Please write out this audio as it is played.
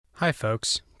Hi,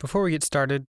 folks. Before we get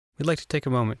started, we'd like to take a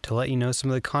moment to let you know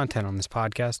some of the content on this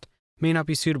podcast may not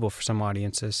be suitable for some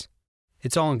audiences.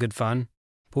 It's all in good fun,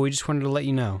 but we just wanted to let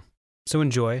you know. So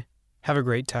enjoy, have a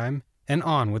great time, and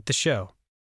on with the show.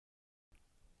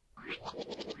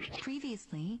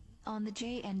 Previously on the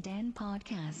Jay and Dan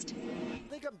podcast. I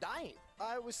think I'm dying.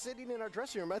 I was sitting in our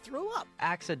dressing room. I threw up.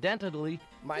 Accidentally.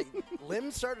 My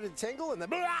limbs started to tingle, and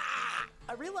then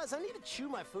I realized I need to chew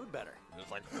my food better. It's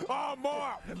like, oh,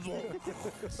 more!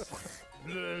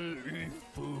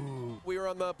 We were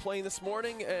on the plane this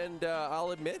morning, and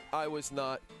I'll admit I was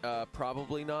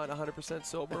probably not 100%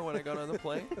 sober when I got on the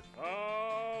plane.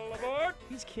 All aboard!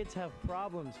 These kids have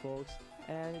problems, folks,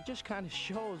 and it just kind of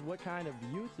shows what kind of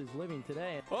youth is living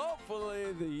today.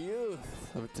 Hopefully the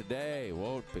youth of today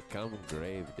won't become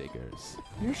grave diggers.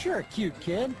 You're sure a cute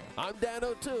kid. I'm Dan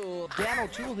O'Toole. Dan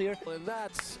O'Toole here. And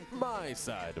that's my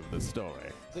side of the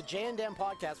story. The Jay and Dan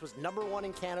podcast was #1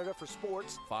 in Canada for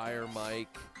sports. Fire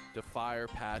Mike to fire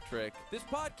Patrick. This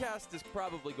podcast is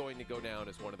probably going to go down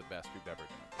as one of the best we've ever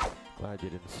done. Glad you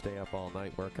didn't stay up all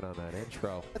night working on that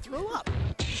intro. I threw up.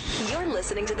 You're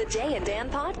listening to the Jay and Dan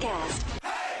podcast.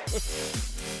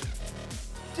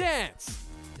 Dance!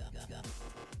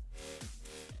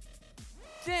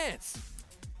 Dance!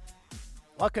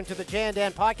 Welcome to the Jay and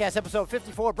Dan podcast, episode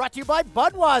 54, brought to you by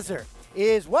Budweiser.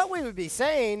 Is what we would be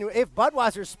saying if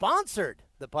Budweiser sponsored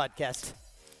the podcast,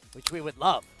 which we would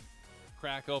love.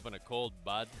 Crack open a cold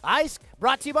bud. Ice,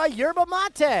 brought to you by Yerba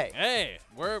Mate. Hey,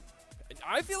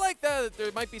 I feel like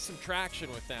there might be some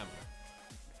traction with them.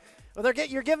 Well,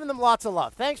 you're giving them lots of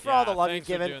love. Thanks for all the love you've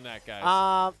given. Thanks for doing that,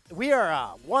 guys. We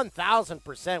are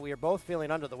 1,000%. We are both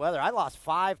feeling under the weather. I lost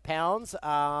 5 pounds.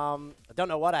 I don't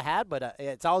know what I had, but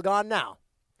it's all gone now.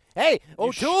 Hey,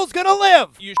 O'Toole's going to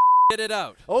live. You it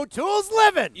out. O'Toole's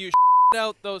living. You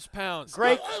out those pounds.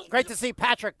 Great to see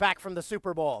Patrick back from the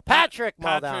Super Bowl.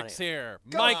 Patrick's here.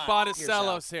 Mike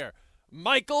Botticello's here.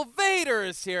 Michael Vader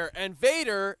is here. And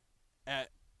Vader,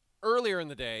 earlier in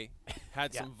the day,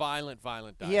 had some violent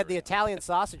diarrhea. He had the Italian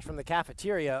sausage from the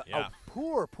cafeteria. Yeah.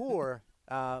 Poor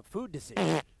food decision.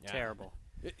 Yeah. Terrible.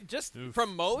 Just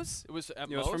from Moe's? It was at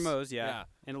Moe's? It was from Moe's, yeah.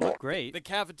 And it looked great. The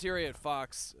cafeteria at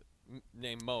Fox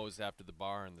named Moe's after the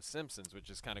bar in The Simpsons, which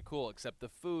is kind of cool, except the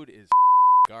food is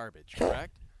garbage,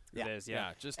 correct? Yeah. It is,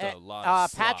 yeah. Just a lot of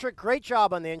slop. Patrick, great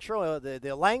job on the intro,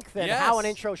 the length and how an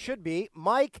intro should be.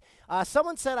 Mike,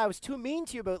 someone said I was too mean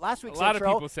to you about last week's intro. A lot of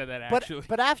people said that, actually.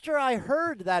 But after I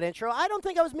heard that intro, I don't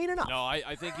think I was mean enough. No,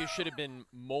 I think you should have been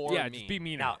more mean. just be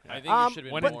meaner. No, I think you should have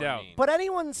been when more in doubt. mean. But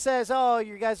anyone says, oh,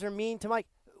 you guys are mean to Mike,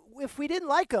 if we didn't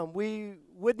like him, we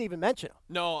wouldn't even mention him.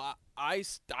 No, I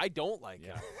don't like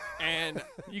him. And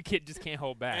You just can't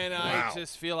hold back. And I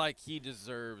just feel like he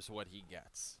deserves what he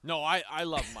gets. No, I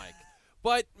love Mike.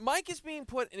 But Mike is being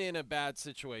put in a bad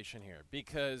situation here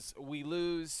because we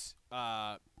lose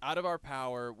out of our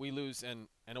power. We lose an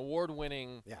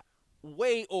award-winning,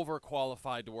 way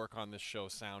overqualified to work on this show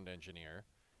sound engineer.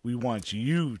 We want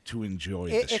you to enjoy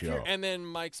the show. And then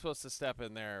Mike's supposed to step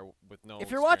in there with no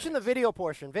If you're watching the video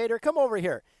portion, Vader, come over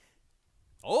here.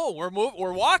 Oh,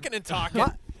 we're walking and talking.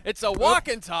 It's a walk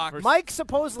and talk. Mike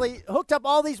supposedly hooked up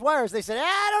all these wires. They said,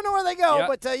 I don't know where they go,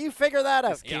 but you figure that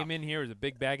out. Came in here as a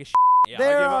big bag of shit. Yeah,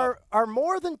 there are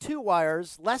more than 2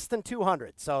 wires, less than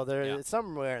 200. So there's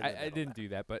somewhere in the I middle didn't there. do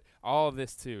that, but all of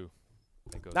this, too.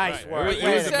 Goes Nice right. work.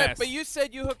 It was a mess. But you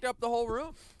said you hooked up the whole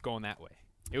room. Going that way.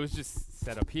 It was just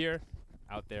set up here.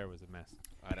 Out there was a mess.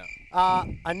 I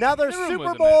know. Another The room was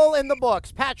Super a Bowl in the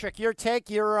books. Patrick, your take.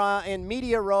 You're in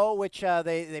media row, which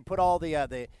they put all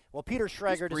the Peter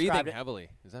Schrager Who's breathing described it. heavily.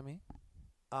 Is that me?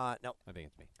 No. I think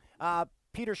it's me.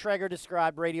 Peter Schrager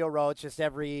described Radio Row. It's just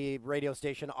every radio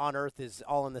station on Earth is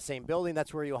all in the same building.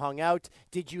 That's where you hung out.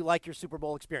 Did you like your Super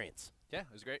Bowl experience? Yeah,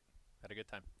 it was great. Had a good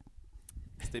time.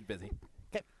 Stayed busy.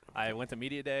 Okay. I went to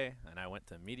Media Day, and I went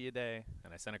to Media Day,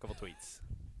 and I sent a couple tweets.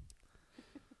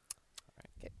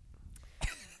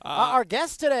 Our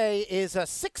guest today is a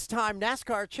 6-time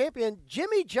NASCAR champion,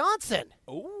 Jimmie Johnson.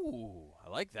 Oh, I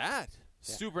like that.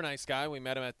 Yeah. Super nice guy. We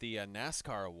met him at the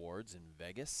NASCAR Awards in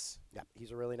Vegas. Yeah,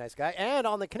 he's a really nice guy. And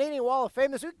on the Canadian Wall of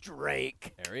Fame this week,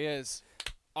 Drake. There he is.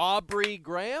 Aubrey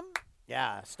Graham.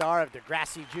 Yeah, star of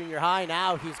Degrassi Junior High.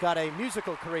 Now he's got a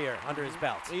musical career under his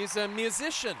belt. He's a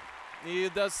musician. He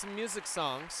does some music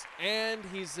songs, and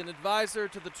he's an advisor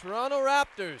to the Toronto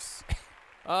Raptors.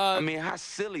 How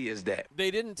silly is that?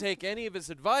 They didn't take any of his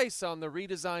advice on the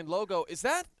redesigned logo. Is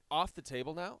that off the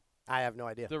table now? I have no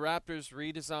idea. The Raptors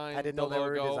redesigned I didn't the know they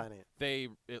were logo. redesigning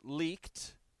it. It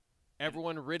leaked.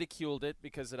 Everyone ridiculed it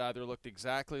because it either looked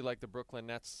exactly like the Brooklyn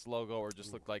Nets logo or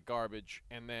just looked like garbage.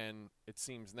 And then it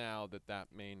seems now that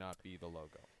may not be the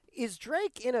logo. Is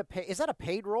Drake in is that a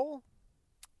paid role?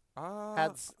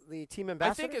 As the team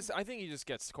ambassador? I think he just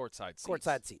gets courtside seats.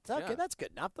 Courtside seats. Okay, Yeah. that's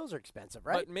good enough. Those are expensive,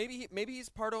 right? But maybe he's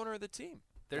part owner of the team.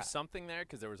 There's something there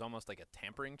because there was almost like a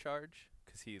tampering charge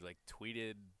because he like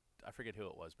tweeted. I forget who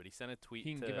it was, but he sent a tweet.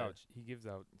 He gives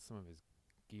out some of his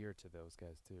gear to those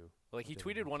guys too. Like he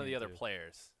tweeted one of the other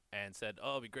players and said,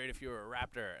 "Oh, it'd be great if you were a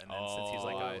Raptor." And then since he's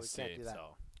like, I we see. can't do that.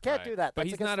 So Can't do that. But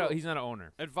That's he's against not the he's not an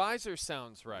owner. Advisor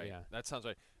sounds right. Yeah. That sounds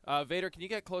right. Vader, can you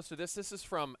get close to this? This is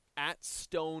from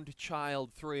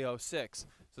 @StonedChild306.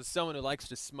 So someone who likes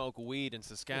to smoke weed in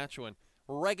Saskatchewan.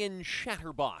 Regan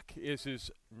Shatterbach is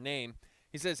his name.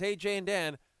 He says, "Hey, Jay and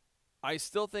Dan, I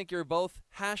still think you're both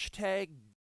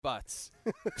 #butts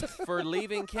for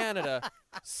leaving Canada.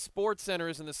 Sports Center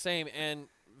isn't the same." And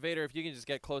Vader, if you can just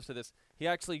get close to this, he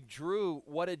actually drew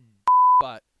what a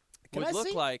butt Can would I look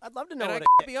see? like. I'd love to know And what I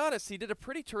gotta be honest, he did a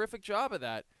pretty terrific job of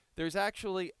that. There's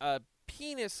actually a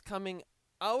penis coming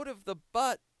out of the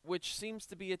butt, which seems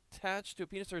to be attached to a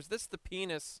penis. Or is this the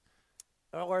penis?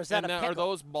 Or is that And a are pickle?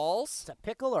 those balls? It's a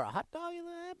pickle or a hot dog?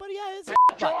 But yeah, it's a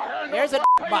butt. There's a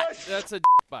butt. That's a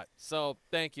butt. So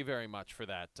thank you very much for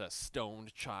that,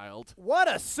 stoned child. What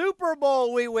a Super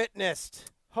Bowl we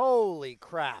witnessed. Holy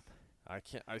crap. I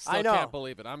still know. can't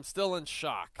believe it. I'm still in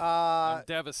shock. I'm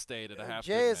devastated, I have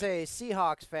Jay to is admit. a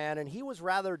Seahawks fan, and he was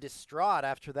rather distraught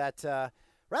after that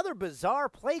rather bizarre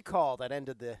play call that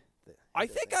ended the I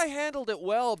think I handled it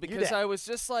well because did. I was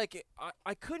just like,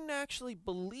 I couldn't actually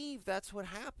believe that's what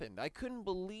happened. I couldn't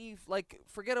believe, like,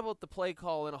 forget about the play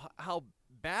call and how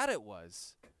bad it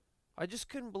was. I just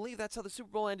couldn't believe that's how the Super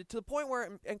Bowl ended, to the point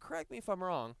where, and correct me if I'm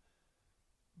wrong,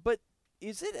 but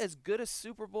is it as good a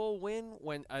Super Bowl win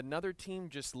when another team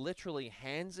just literally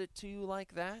hands it to you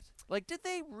like that? Like, did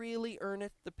they really earn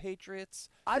it, the Patriots?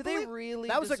 Did they really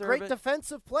that was a deserve great it?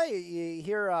 defensive play. You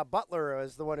hear Butler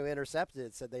was the one who intercepted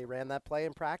it, said they ran that play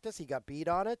in practice. He got beat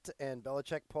on it, and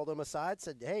Belichick pulled him aside,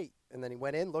 said, hey, and then he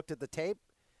went in, looked at the tape.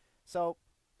 So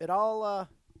it all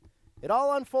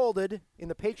unfolded in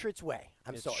the Patriots' way.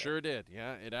 I'm It sorry. sure did.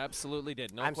 Yeah, it absolutely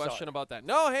did. No I'm question sorry. about that.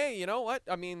 No, hey, you know what?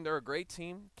 I mean, they're a great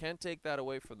team. Can't take that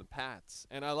away from the Pats.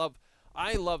 And I love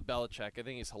Belichick. I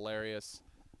think he's hilarious.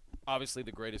 Obviously,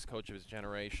 the greatest coach of his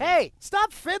generation. Hey,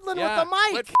 stop fiddling with the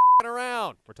mic. Quit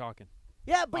around. We're talking.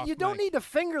 Yeah, but Off you don't mic. need to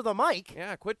finger the mic.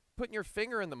 Yeah, quit putting your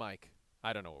finger in the mic.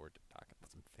 I don't know what we're talking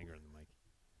about. Some finger in the mic.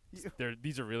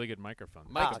 These are really good microphones.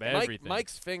 Mike, Pick up everything.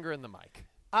 Mike's finger in the mic.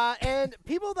 And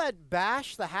people that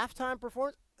bash the halftime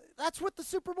performance, that's what the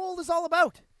Super Bowl is all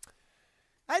about.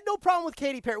 I had no problem with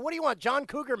Katy Perry. What do you want, John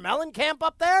Cougar Mellencamp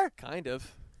up there? Kind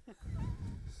of.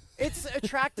 It's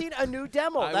attracting a new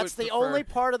demo. I That's would the prefer- only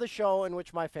part of the show in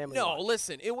which my family No, watched.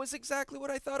 listen, it was exactly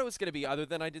what I thought it was going to be, other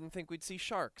than I didn't think we'd see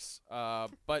sharks.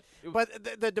 But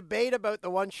the debate about the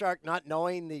one shark not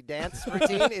knowing the dance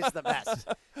routine is the best.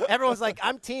 Everyone's like,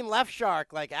 I'm team left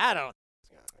shark. Like, I don't.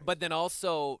 But then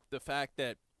also the fact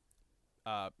that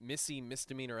Missy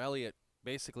Misdemeanor Elliott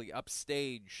basically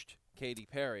upstaged Katy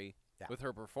Perry with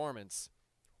her performance.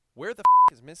 Where the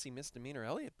has Missy Misdemeanor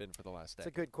Elliott been for the last That's a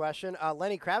decade? good question.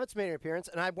 Lenny Kravitz made an appearance,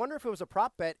 and I wonder if it was a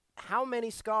prop bet, how many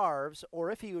scarves,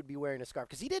 or if he would be wearing a scarf,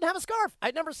 because he didn't have a scarf.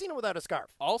 I'd never seen him without a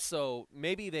scarf. Also,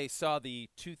 maybe they saw the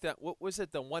what was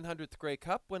it, the 100th Grey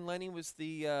Cup when Lenny was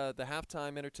the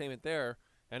halftime entertainment there.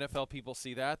 NFL people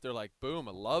see that, they're like, boom,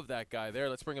 I love that guy there.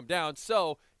 Let's bring him down.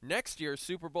 So next year's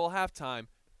Super Bowl halftime,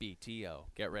 BTO.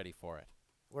 Get ready for it.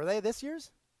 Were they this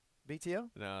year's BTO?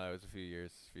 No, that was a few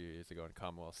years ago in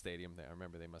Commonwealth Stadium. I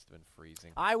remember they must have been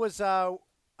freezing. I was 2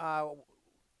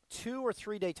 or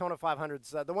 3 Daytona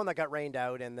 500s, the one that got rained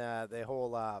out, and the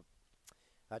whole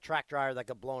track dryer that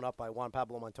got blown up by Juan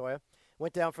Pablo Montoya.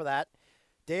 Went down for that.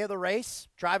 Day of the race,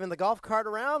 driving the golf cart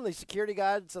around. The security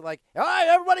guards are like, all right,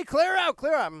 everybody clear out,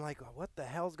 clear out. I'm like, what the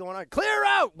hell's going on? Clear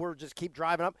out! We're just keep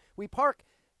driving up. We park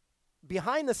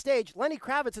behind the stage. Lenny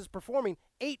Kravitz is performing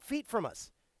 8 feet from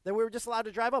us. Then we were just allowed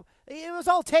to drive up. It was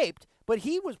all taped, but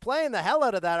he was playing the hell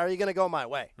out of that. Are you going to go my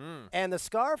way? And the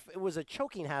scarf, it was a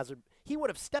choking hazard. He would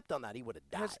have stepped on that. He would have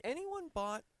died. Has anyone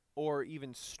bought or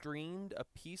even streamed a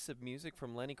piece of music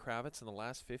from Lenny Kravitz in the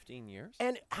last 15 years?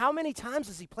 And how many times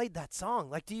has he played that song?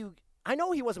 Like, I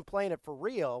know he wasn't playing it for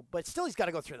real, but still he's got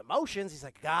to go through the motions. He's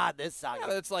like, God, this song.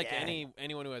 Yeah, it's like yeah.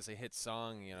 anyone who has a hit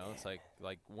song, you know, it's like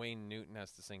Wayne Newton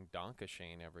has to sing Donka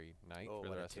Shane every night for the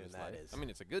what a rest of his tune that life. is. I mean,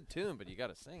 it's a good tune, but you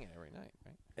got to sing it every night,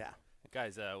 right? Yeah.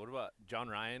 Guys, what about John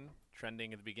Ryan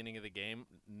trending at the beginning of the game?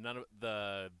 None of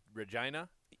the Regina.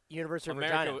 University of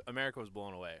America, Regina. America was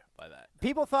blown away by that.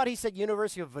 People thought he said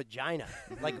University of Vagina,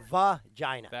 like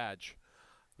vagina. Vag.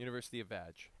 University of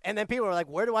Vag. And then people were like,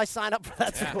 where do I sign up for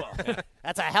that school?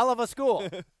 That's a hell of a school.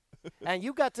 And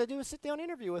you got to do a sit-down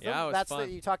interview with him. Yeah, it was That's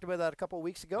fun. You talked about that a couple of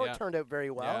weeks ago. Yeah. It turned out very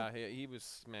well. Yeah, he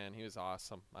was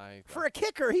awesome. For a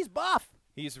kicker, he's buff.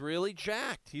 He's really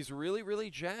jacked. He's really, really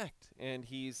jacked, and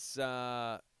he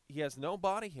has no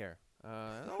body hair.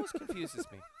 It always confuses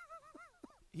me.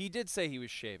 He did say he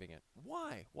was shaving it.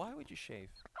 Why? Why would you shave?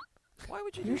 Why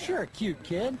would you do You're that? sure a cute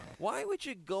kid. Why would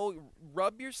you go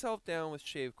rub yourself down with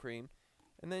shave cream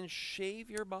and then shave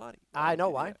your body? I would know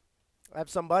you do why. that? I have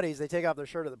some buddies, they take off their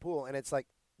shirt at the pool, and it's like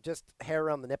just hair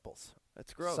around the nipples.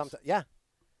 That's gross. Yeah.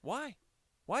 Why?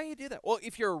 Why do you do that? Well,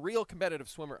 if you're a real competitive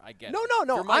swimmer, I get it. No. If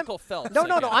you're Michael Phelps. No. I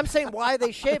get it. I'm saying why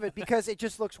they shave it, because it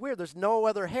just looks weird. There's no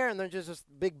other hair, and there's just this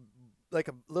big, like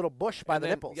a little bush by And the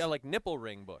then- nipples. Yeah, like nipple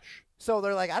ring bush. So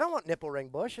they're like, I don't want nipple ring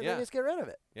bush, and Yeah. they just get rid of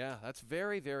it. Yeah, that's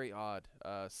very, very odd.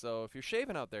 So if you're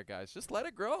shaving out there, guys, just let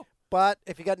it grow. But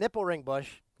if you got nipple ring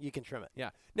bush, you can trim it. Yeah.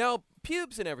 Now,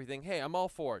 pubes and everything, hey, I'm all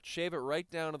for it. Shave it right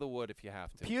down to the wood if you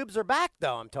have to. Pubes are back,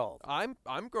 though, I'm told. I'm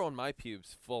growing my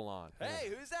pubes full on. Hey,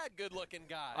 who's that good-looking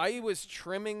guy? I was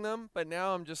trimming them, but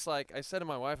now I'm just like, I said to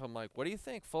my wife, I'm like, what do you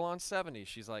think? Full on 70.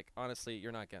 She's like, honestly,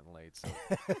 you're not getting laid, so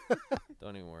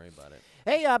don't even worry about it.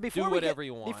 Hey, before Do we whatever get,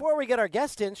 you want. Before we get our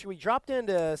guest in, should we drop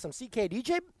into some CK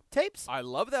DJ tapes? I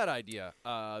love that idea.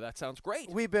 That sounds great.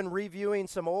 We've been reviewing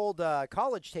some old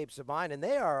college tapes of mine, and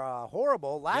they are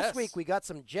horrible. Last Yes. week we got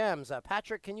some gems.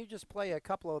 Patrick, can you just play a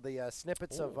couple of the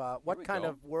snippets of what we kind go.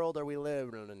 of world are we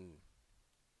living in?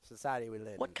 Society we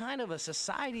live in. What kind of a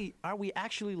society are we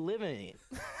actually living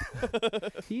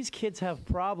in? These kids have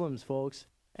problems, folks,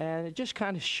 and it just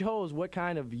kind of shows what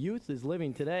kind of youth is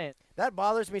living today. That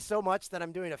bothers me so much that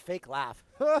I'm doing a fake laugh.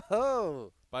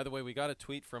 Ho-ho! By the way, we got a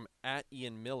tweet from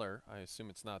 @IanMiller. I assume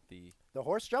it's not the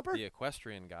horse jumper? the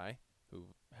equestrian guy who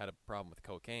had a problem with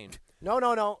cocaine.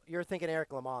 No. You're thinking Eric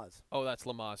Lamaze. Oh, that's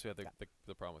Lamaze who had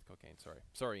the problem with cocaine.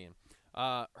 Sorry, Ian.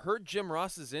 Heard Jim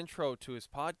Ross's intro to his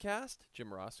podcast.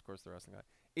 Jim Ross, of course, the wrestling guy.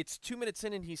 It's 2 minutes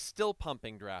in, and he's still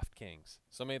pumping DraftKings.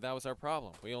 So maybe that was our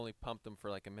problem. We only pumped him for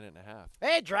like a minute and a half.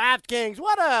 Hey, DraftKings,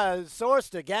 what a source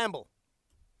to gamble.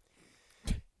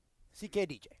 CK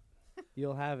DJ.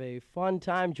 You'll have a fun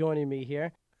time joining me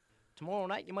here. Tomorrow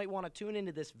night, you might want to tune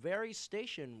into this very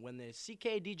station when the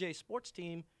CKDJ sports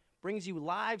team brings you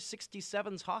live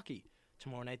 67s hockey.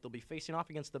 Tomorrow night, they'll be facing off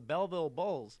against the Belleville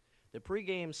Bulls. The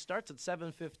pregame starts at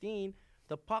 7:15.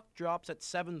 The puck drops at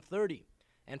 7:30.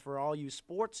 And for all you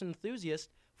sports enthusiasts,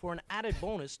 for an added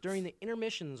bonus during the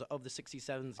intermissions of the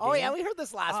 67s game, Oh, yeah, we heard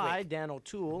this last I, week. Dan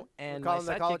O'Toole, and calling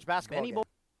my the college sidekick, basketball Benny game.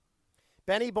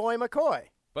 Benny Boy McCoy.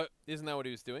 But isn't that what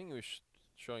he was doing? He was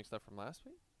showing stuff from last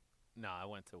week? No, I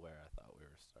went to where I thought we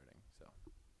were starting. So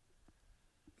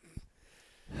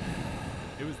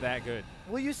It was that good.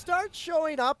 Will you start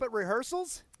showing up at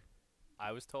rehearsals?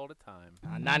 I was told a time.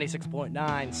 96.9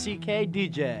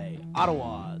 CKDJ,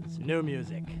 Ottawa's new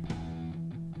music.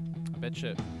 I bet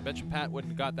you Pat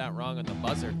wouldn't have got that wrong on the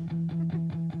buzzer.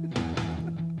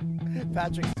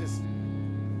 Patrick's just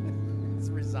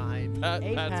resigned. Pat's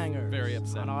Hangers very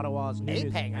upset. on Ottawa's new Ape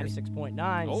music, hangers.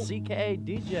 96.9 Oh.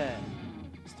 CKDJ.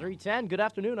 It's 3:10. Good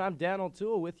afternoon. I'm Dan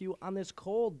O'Toole with you on this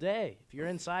cold day. If you're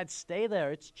inside, stay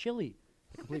there. It's chilly.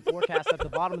 The complete forecast at the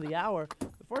bottom of the hour.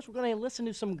 But first, we're going to listen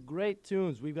to some great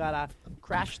tunes. We've got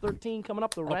Crash 13 coming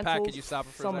up, the Pat, Rentals. could you stop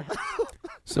it for a some second?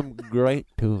 Some great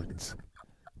tunes.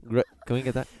 Can we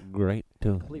get that? Great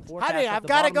tunes. complete forecast Honey, at I've the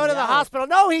got to bottom go of to the hour. hospital.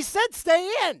 No, he said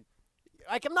stay in.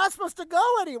 Like, I'm not supposed to go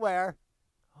anywhere.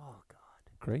 Oh, God.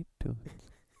 Great tunes.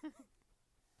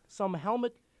 Some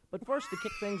Helmet. But first, to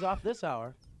kick things off this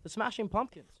hour, the Smashing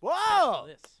Pumpkins. Whoa.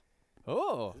 This.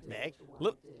 Oh, Meg. a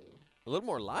little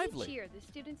more lively. Each year, the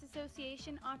Students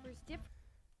Association offers different.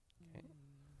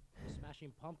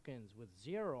 Smashing Pumpkins with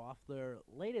Zero off their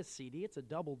latest CD. It's a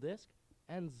double disc,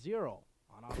 and Zero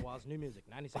on Ottawa's new music,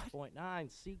 96.9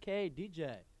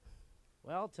 CKDJ.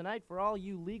 Well, tonight for all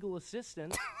you legal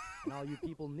assistants and all you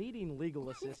people needing legal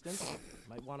assistance, you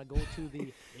might want to go to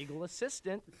the Legal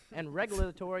Assistant and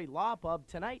Regulatory Law Pub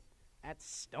tonight at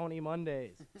Stony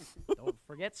Mondays. Don't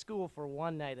forget school for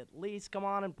one night at least. Come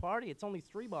on and party. It's only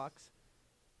 $3,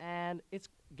 and it's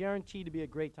guaranteed to be a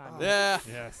great time. Yeah,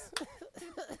 Yes.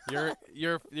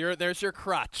 you're there's your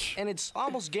crutch. And it's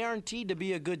almost guaranteed to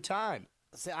be a good time.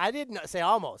 Say, I didn't say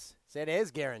almost. Said it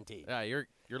is guaranteed. Yeah, you're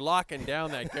locking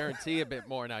down that guarantee a bit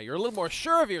more now. You're a little more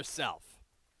sure of yourself.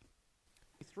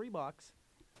 $3,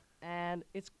 and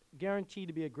it's guaranteed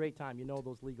to be a great time. You know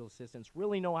those legal assistants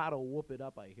really know how to whoop it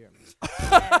up, I hear.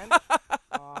 And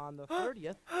on the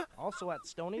 30th, also at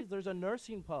Stoney's, there's a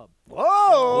nursing pub. Whoa.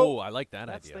 Oh, I like that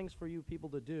That's idea. things for you people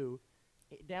to do.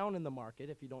 Down in the market,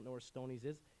 if you don't know where Stoney's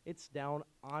is, it's down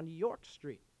on York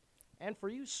Street. And for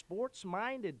you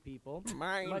sports-minded people, you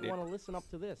might want to listen up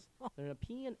to this. The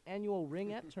Nepean Annual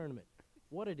Ringette Tournament.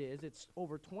 What it is, it's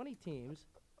over 20 teams.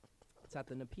 It's at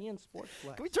the Nepean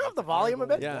Sportsplex. Can we turn up the volume a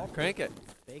bit? Yeah, crank it.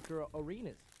 Baker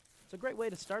Arenas. It's a great way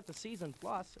to start the season.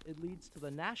 Plus, it leads to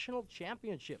the National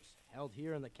Championships held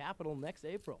here in the capital next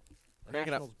April. The Crank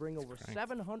it up. Nationals bring over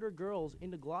 700 girls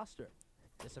into Gloucester.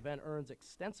 This event earns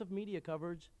extensive media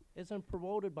coverage, isn't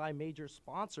promoted by major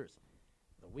sponsors.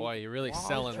 The Boy, you're really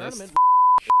selling this. tournament,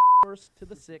 first to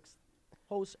the 6th,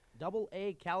 hosts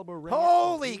AA caliber ringette.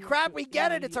 Holy crap, we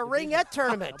get it. It's a ringette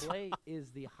tournament. AA is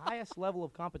the highest level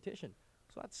of competition.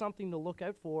 So that's something to look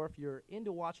out for if you're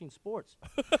into watching sports.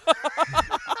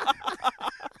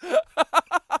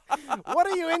 What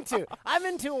are you into? I'm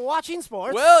into watching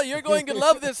sports. Well, you're going to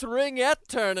love this ringette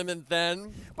tournament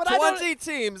then. But I don't- 20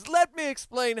 teams. Let me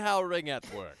explain how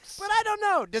ringette works. But I don't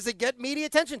know. Does it get media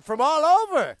attention from all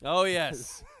over? Oh,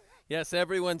 yes. Yes,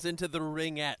 everyone's into the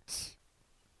ringette.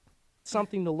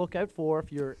 Something to look out for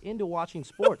if you're into watching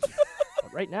sports.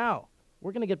 But right now,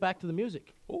 we're going to get back to the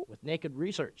music with Naked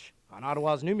Research on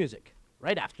Ottawa's New Music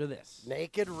right after this.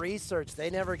 Naked Research. They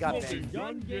never got Smoking big.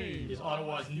 Gun Games is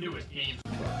Ottawa's newest game.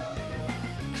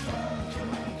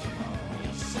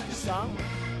 Song?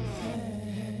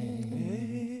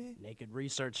 Naked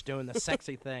Research doing the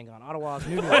sexy thing on Ottawa's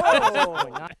New Music.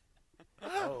 96.9.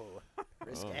 Oh,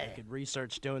 risque. Naked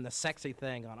Research doing the sexy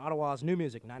thing on Ottawa's New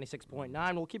Music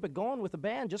 96.9. We'll keep it going with a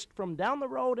band just from down the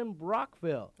road in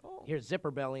Brockville. Here's Zipper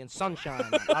Belly and Sunshine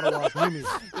on Ottawa's New Music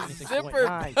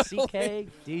 96.9. CK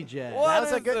DJ. What That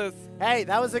was a is good. this? Hey,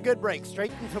 that was a good break.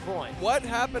 Straight to the point. What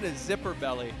happened to Zipper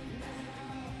Belly?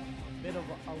 Bit of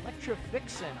Electra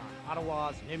Vixen on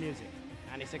Ottawa's New Music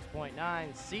 96.9.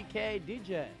 CK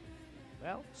DJ.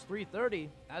 Well, it's 3:30.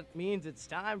 That means it's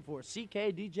time for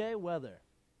CK DJ weather.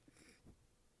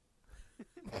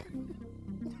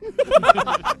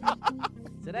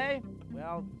 Today,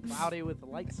 well, cloudy with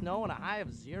light snow and a high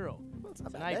of 0. not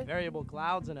bad, Tonight, eh? variable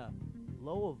clouds and a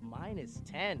low of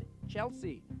 -10.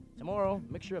 Chelsea. Tomorrow,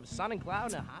 mixture of sun and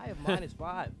cloud and a high of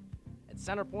 -5. At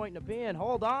Center Point, Nepean,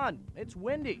 hold on, it's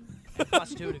windy and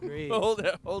 +2 degrees.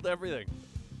 Hold everything.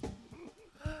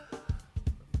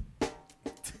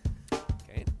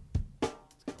 Okay.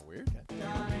 It's kind of weird.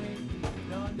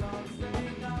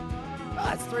 Oh,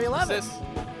 that's 311. What's this?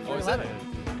 Oh, is that it?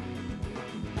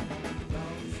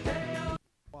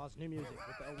 Ottawa's New Music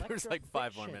with the There's Electra like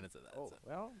 5 more Fiction. minutes of that. Oh, so.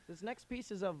 well, this next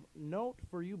piece is of note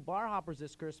for you bar hoppers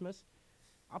this Christmas.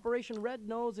 Operation Red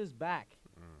Nose is back.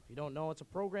 If you don't know, it's a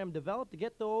program developed to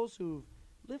get those who've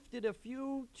lifted a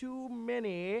few too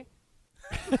many.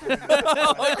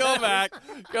 Go back.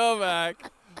 Go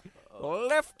back.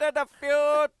 Lifted a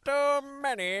few too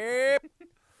many.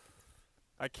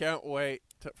 I can't wait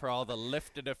for all the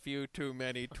lifted a few too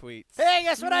many tweets. Hey,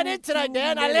 guess what I did tonight,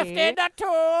 Dan? I lifted a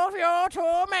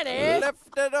too many.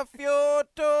 Lifted a few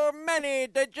too many,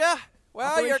 did ya?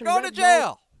 Well, Operation you're going Red to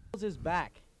jail. Nose is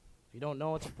back. If you don't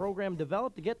know, it's a program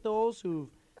developed to get those who've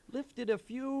lifted a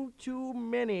few too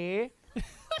many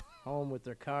home with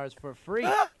their cars for free.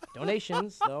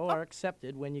 Donations, though, are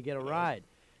accepted when you get a ride.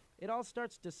 It all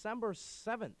starts December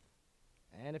 7th.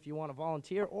 And if you want to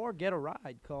volunteer or get a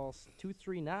ride, call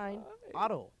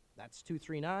 239-AUTO. That's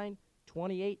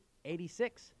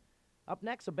 239-2886. Up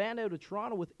next, a band out of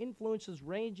Toronto with influences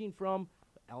ranging from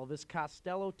Elvis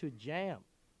Costello to Jam.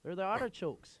 They're the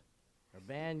Artichokes. A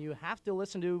band you have to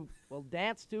listen to, well,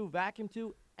 dance to, vacuum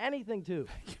to, anything to.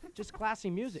 Just classy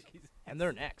music. And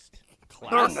they're next.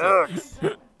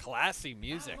 Classy. Classy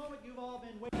music.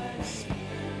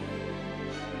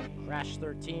 Crash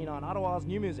 13 on Ottawa's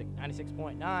New Music,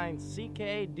 96.9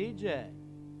 CK DJ. I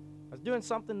was doing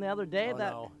something the other day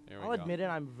that Here we I'll go. admit it,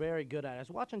 I'm very good at. I was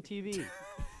watching TV.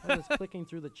 I was clicking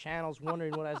through the channels,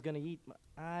 wondering what I was going to eat.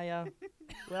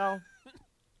 Well,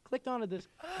 clicked onto this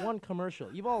one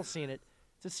commercial. You've all seen it.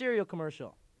 It's a cereal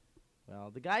commercial. Well,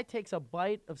 the guy takes a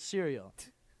bite of cereal,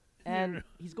 and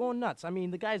he's going nuts. I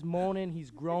mean, the guy's moaning,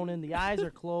 he's groaning, the eyes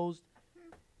are closed.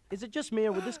 Is it just me,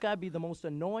 or would this guy be the most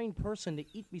annoying person to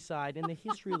eat beside in the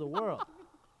history of the world?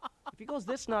 If he goes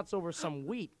this nuts over some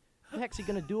wheat, what the heck's he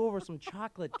going to do over some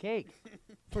chocolate cake?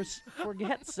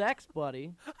 Forget sex,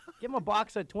 buddy. Give him a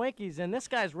box of Twinkies, and this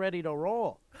guy's ready to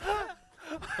roll.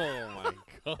 Oh, my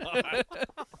God.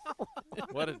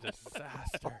 What a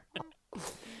disaster.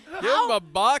 Give him a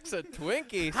box of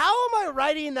Twinkies. How am I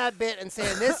writing that bit and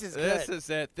saying this is good? This is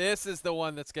it. This is the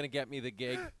one that's going to get me the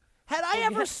gig. Had I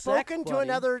ever Forget sex, spoken to buddy.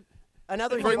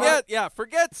 another human?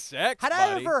 Forget sex, Had I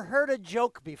buddy. ever heard a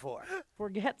joke before?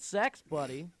 Forget sex,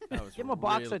 buddy. That was Give him a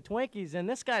box really- of Twinkies, and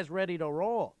this guy's ready to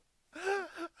roll.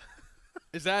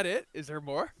 Is that it? Is there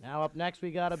more? Now up next,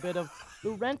 we got a bit of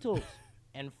The Rentals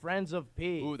and Friends of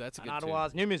P. Ooh, that's a on good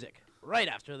Ottawa's new music. Right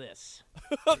after this.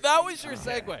 That was your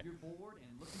segue.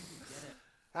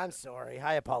 I'm sorry.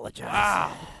 I apologize.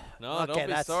 Wow. No, Okay, don't be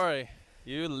that's- sorry.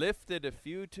 You lifted a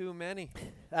few too many.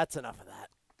 That's enough of that.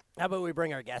 How about we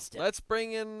bring our guest in? Let's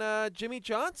bring in Jimmie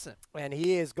Johnson. And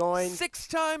he is going...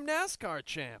 6-time NASCAR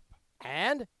champ.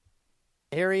 And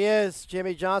here he is,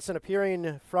 Jimmie Johnson,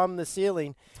 appearing from the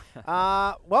ceiling.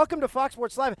 Welcome to Fox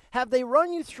Sports Live. Have they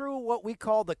run you through what we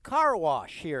call the car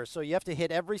wash here? So you have to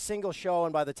hit every single show,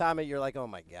 and by the time you're like, oh,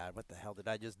 my God, what the hell did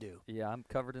I just do? Yeah, I'm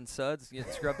covered in suds,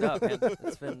 getting scrubbed up, man.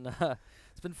 It's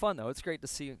been fun, though. It's great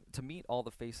to meet all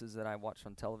the faces that I watch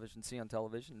on television, see on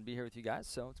television, and be here with you guys,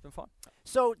 so it's been fun.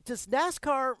 So does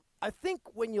NASCAR, I think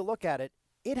when you look at it,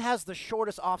 it has the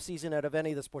shortest offseason out of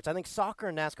any of the sports. I think soccer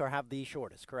and NASCAR have the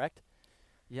shortest, correct?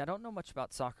 Yeah, I don't know much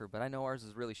about soccer, but I know ours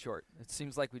is really short. It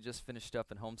seems like we just finished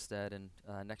up in Homestead, and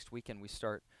next weekend we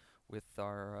start with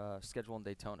our schedule in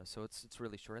Daytona. So it's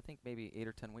really short. I think maybe 8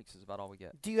 or 10 weeks is about all we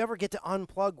get. Do you ever get to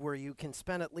unplug where you can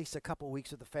spend at least a couple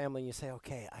weeks with the family and you say,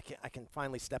 okay, I can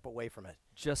finally step away from it?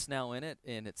 Just now in it,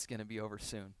 and it's going to be over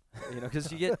soon.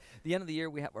 Because you get the end of the year,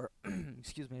 we have our,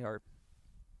 our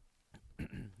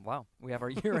wow, we have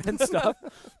our year-end stuff.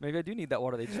 Maybe I do need that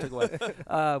water they just took away.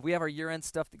 We have our year-end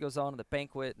stuff that goes on in the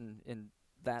banquet, and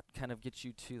that kind of gets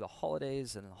you to the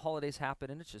holidays, and the holidays happen,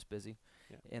 and it's just busy.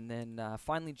 Yeah. And then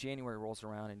finally January rolls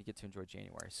around, and you get to enjoy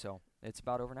January. So it's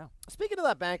about over now. Speaking of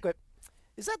that banquet,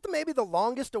 is that maybe the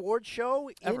longest award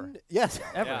show ever? Yes,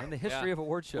 ever in the history of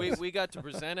award shows. We got to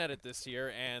present at it this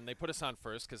year, and they put us on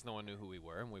first because no one knew who we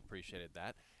were, and we appreciated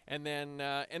that. And then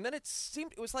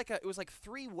it was like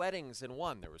 3 weddings in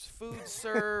one. There was food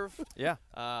served, yeah,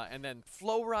 and then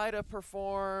Flo Rida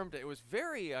performed. It was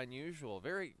very unusual.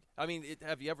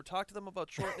 Have you ever talked to them about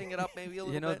shortening it up maybe a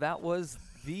little bit? That was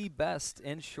the best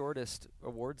and shortest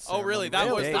awards. Oh, really?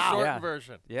 That was the shortened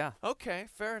version? Yeah. Okay,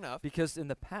 fair enough. Because in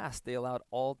the past, they allowed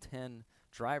all 10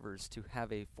 drivers to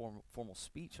have a formal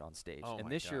speech on stage. Oh, and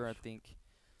this year, I think,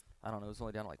 I don't know, it was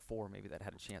only down to like 4 maybe that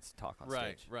had a chance to talk on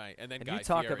stage. Right. And then and Guy you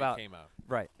talk Fieri about, came out.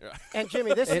 Right. And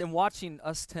Jimmy, this and watching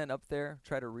us 10 up there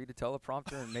try to read a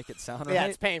teleprompter and make it sound right. Yeah,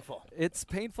 it's painful. It's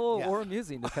painful or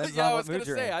amusing, depends yeah, on I what was mood going to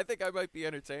you're say, in. I think I might be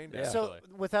entertained. Yeah. So,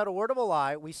 without a word of a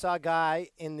lie, we saw a guy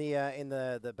in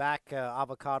the back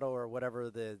avocado or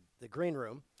whatever the green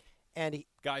room, and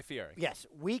Guy Fieri. Yes,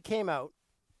 we came out,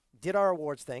 did our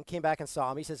awards thing, came back and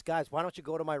saw him. He says, "Guys, why don't you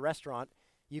go to my restaurant?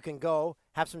 You can go,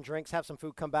 have some drinks, have some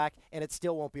food, come back, and it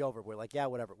still won't be over." We're like, yeah,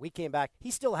 whatever. We came back.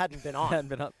 He still hadn't been on. Hadn't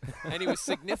been up. And he was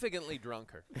significantly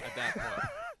drunker at that point.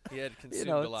 He had consumed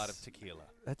a lot of tequila.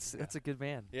 That's a good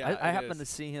man. Yeah, I happened to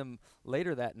see him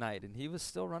later that night, and he was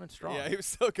still running strong. Yeah, he was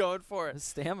still going for it. His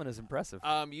stamina is impressive.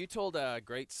 You told a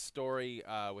great story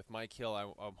with Mike Hill.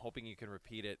 I'm hoping you can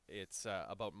repeat it. It's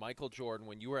about Michael Jordan.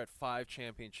 When you were at 5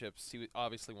 championships, he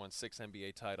obviously won 6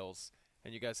 NBA titles.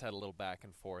 And you guys had a little back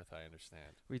and forth, I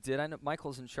understand. We did. I know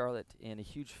Michael's in Charlotte and a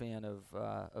huge fan of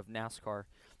NASCAR,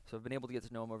 so I've been able to get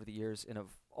to know him over the years. And of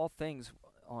all things,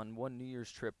 on one New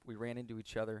Year's trip, we ran into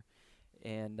each other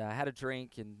and had a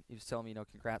drink, and he was telling me,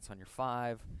 congrats on your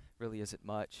 5. Really isn't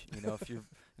much. If you're going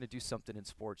to do something in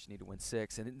sports, you need to win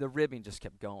 6. And the ribbing just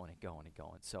kept going and going and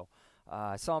going. So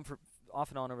I saw him for off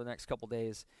and on over the next couple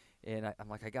days, and I'm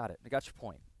like, I got it. I got your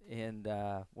point. And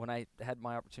when I had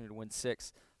my opportunity to win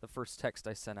 6, the first text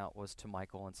I sent out was to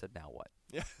Michael and said, now what?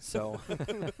 Yeah. So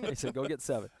he said, go get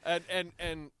 7.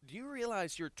 And do you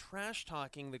realize you're trash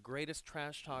talking the greatest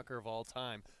trash talker of all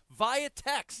time via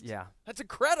text? Yeah. That's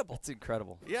incredible. It's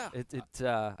incredible. Yeah.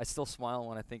 I still smile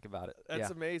when I think about it. That's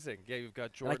amazing. Yeah, you've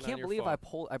got Jordan and I can't on your believe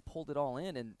phone. I pulled it all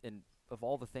in and of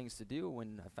all the things to do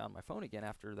when I found my phone again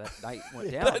after that night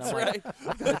went down. That's I'm right. Like,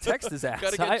 I've got to text his ass.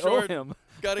 Gotta get I Jordan. owe him.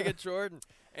 Got to get Jordan.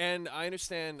 And I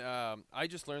understand, I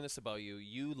just learned this about you.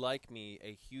 You, like me,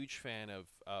 a huge fan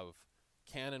of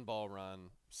Cannonball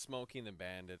Run, Smokey and the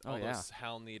Bandit, all those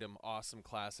Hal Needham, awesome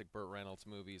classic Burt Reynolds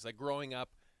movies. Like growing up,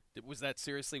 was that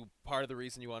seriously part of the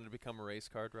reason you wanted to become a race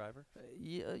car driver?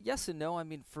 Yes and no. I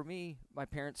mean, for me, my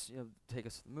parents, take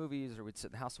us to the movies, or we'd sit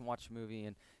in the house and watch a movie.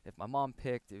 And if my mom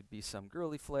picked, it would be some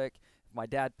girly flick. If my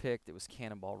dad picked, it was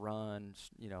Cannonball Run,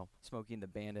 Smokey and the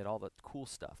Bandit, all the cool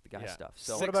stuff, the guy stuff.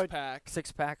 So Six Pack.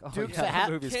 Six Pack. Oh, Dukes yeah, that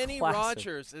movie's Kenny classic.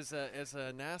 Rogers is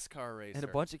a NASCAR racer. And a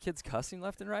bunch of kids cussing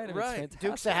left and right. I mean, right. It's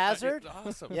Dukes of Hazzard.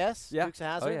 Awesome. Yes. Yeah. Dukes of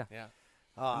Hazzard. Oh, yeah. Yeah.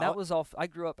 And that was all. I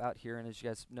grew up out here, and as you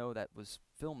guys know, that was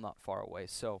filmed not far away.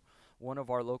 So one of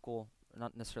our local,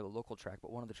 not necessarily a local track,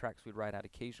 but one of the tracks we'd ride at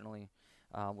occasionally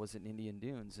was in Indian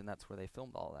Dunes, and that's where they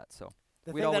filmed all that. So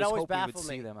The we'd thing that always always hope we would baffled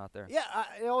see me. them out there. Yeah,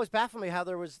 it always baffled me how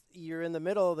you're in the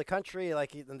middle of the country,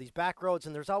 like in these back roads,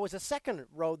 and there's always a second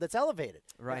road that's elevated.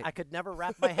 Right. I could never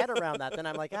wrap my head around that. Then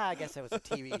I'm like, I guess it was a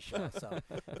TV show, so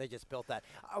they just built that.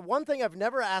 One thing I've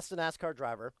never asked a NASCAR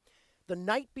driver, the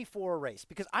night before a race,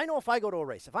 because I know if I go to a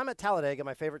race, if I'm at Talladega,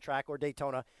 my favorite track, or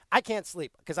Daytona, I can't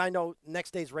sleep because I know next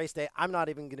day's race day, I'm not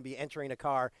even going to be entering a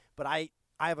car, but I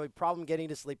have a problem getting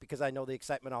to sleep because I know the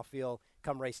excitement I'll feel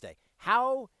come race day.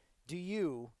 How do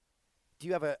you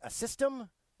have a system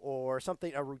or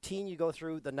something, a routine you go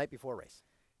through the night before a race?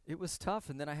 It was tough,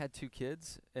 and then I had 2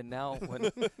 kids, and now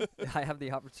when I have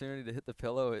the opportunity to hit the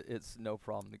pillow, it's no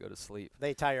problem to go to sleep.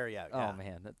 They tire you out. Oh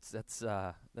man,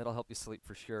 that'll help you sleep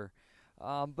for sure.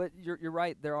 But you're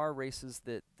right. There are races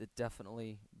that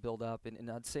definitely build up,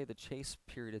 and I'd say the chase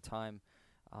period of time,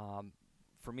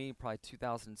 for me, probably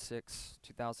 2006,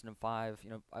 2005.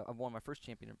 I won my first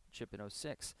championship in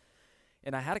 06.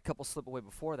 And I had a couple slip away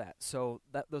before that, so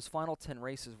those final 10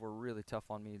 races were really tough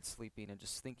on me and sleeping and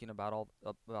just thinking about all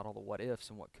the what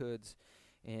ifs and what coulds,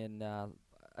 and I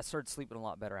started sleeping a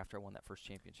lot better after I won that first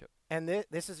championship. And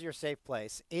this is your safe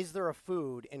place. Is there a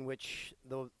food in which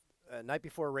the night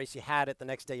before a race you had it, the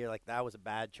next day you're like, that was a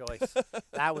bad choice.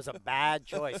 That was a bad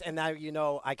choice, and now you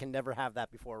know I can never have that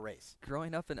before a race.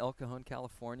 Growing up in El Cajon,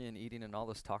 California, and eating in all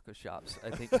those taco shops, I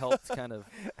think helped kind of.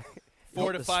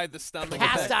 Fortified the stomach.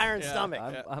 Cast iron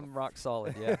stomach. I'm rock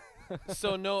solid, yeah.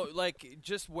 So no, like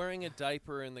just wearing a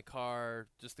diaper in the car,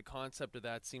 just the concept of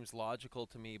that seems logical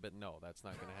to me, but no, that's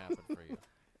not going to happen for you.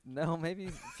 No, maybe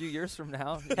a few years from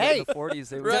now, hey, in the 40s,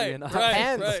 they would be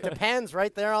enough. Depends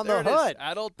right there on there the hood.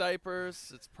 Adult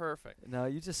diapers, it's perfect. No,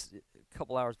 you just a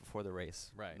couple hours before the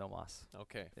race. Right. No mas.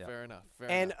 Okay, yeah. Fair enough.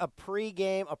 And a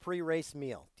pre-race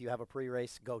meal. Do you have a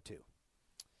pre-race go-to?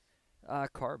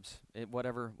 Carbs.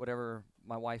 Whatever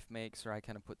my wife makes or I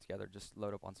kind of put together, just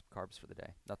load up on some carbs for the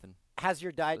day. Nothing. Has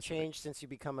your diet specific. changed since you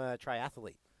become a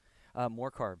triathlete? More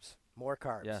carbs. More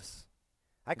carbs. Yes.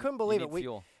 I couldn't believe it.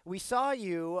 Fuel. We saw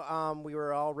you. We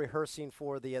were all rehearsing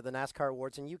for the NASCAR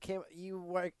awards, and you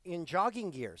were in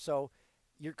jogging gear, so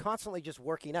you're constantly just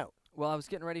working out. Well, I was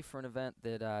getting ready for an event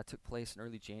that took place in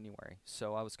early January,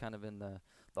 so I was kind of in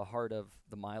the heart of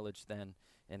the mileage then,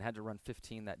 and had to run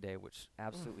 15 that day, which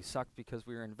absolutely sucked because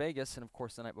we were in Vegas, and of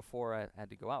course the night before I had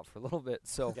to go out for a little bit.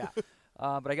 So, yeah.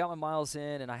 But I got my miles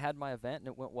in, and I had my event, and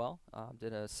it went well.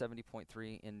 Did a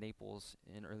 70.3 in Naples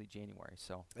in early January.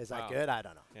 So is that good? I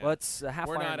don't know. Yeah. Well, it's a half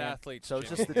We're Ironman, not athletes, so it's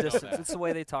Jimmy. just the distance. It's the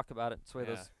way they talk about it. It's the way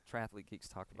Yeah. those triathlete geeks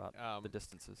talk about the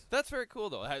distances. That's very cool,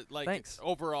 though. Like, thanks.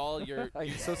 Overall, you're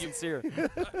so sincere.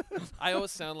 I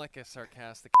always sound like a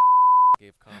sarcastic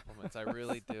gave compliments. I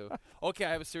really do. Okay,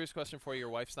 I have a serious question for you. Your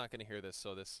wife's not going to hear this,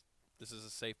 so this is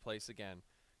a safe place again.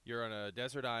 You're on a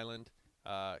desert island.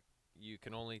 You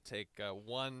can only take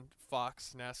one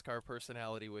Fox NASCAR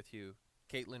personality with you,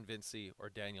 Caitlin Vincey or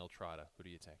Daniel Trotta. Who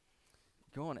do you take?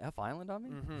 Going F Island on me?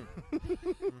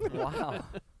 Mm-hmm. Wow.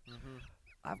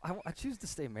 I choose to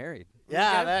stay married.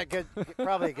 Yeah, that good.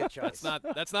 Probably a good choice.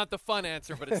 That's not the fun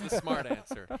answer, but it's the smart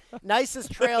answer.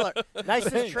 Nicest trailer.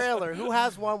 Nicest trailer. Who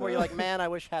has one where you're like, man, I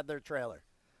wish I had their trailer?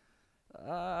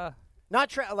 Not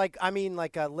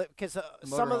because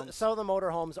some of the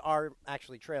motorhomes are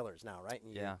actually trailers now, right?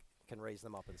 And you can raise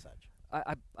them up and such.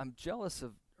 I'm jealous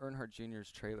of Earnhardt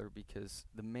Jr.'s trailer because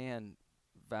the man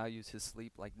values his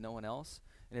sleep like no one else,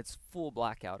 and it's full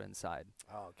blackout inside.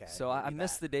 Oh, okay. So I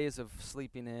miss the days of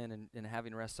sleeping in and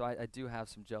having rest. So I do have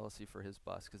some jealousy for his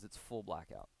bus because it's full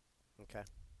blackout. Okay,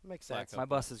 makes sense. My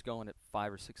bus is going at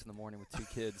 5 or 6 in the morning with 2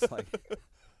 kids. Like,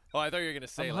 oh, I thought you were gonna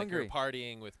say I'm like hungry. you're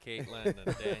partying with Caitlin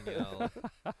and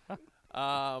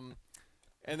Danielle.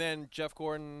 And then Jeff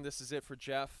Gordon, this is it for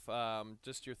Jeff.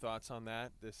 Just your thoughts on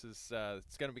that. This is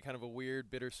it's going to be kind of a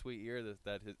weird, bittersweet year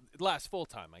that it lasts full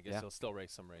time. I guess he'll still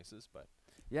race some races, but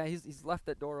yeah, he's left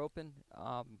that door open.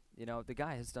 The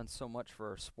guy has done so much for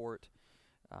our sport.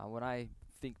 When I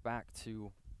think back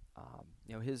to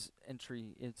his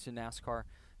entry into NASCAR,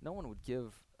 no one would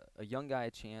give a young guy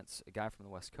a chance, a guy from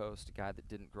the West Coast, a guy that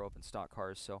didn't grow up in stock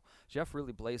cars. So Jeff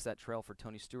really blazed that trail for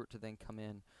Tony Stewart to then come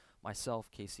in. Myself,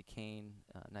 Casey Kane,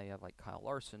 now you have like Kyle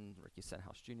Larson, Ricky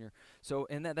Stenhouse Jr. So,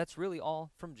 and that's really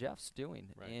all from Jeff's doing.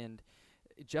 Right. And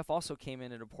Jeff also came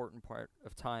in at an important part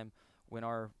of time when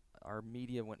our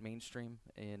media went mainstream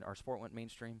and our sport went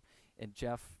mainstream, and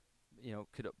Jeff,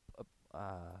 could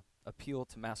appeal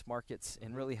to mass markets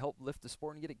and really help lift the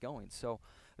sport and get it going. So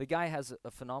the guy has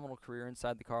a phenomenal career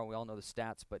inside the car, and we all know the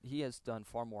stats, but he has done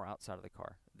far more outside of the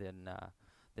car than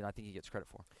I think he gets credit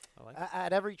for.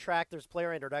 At every track, there's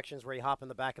player introductions where you hop in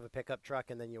the back of a pickup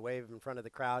truck and then you wave in front of the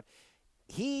crowd.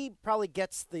 He probably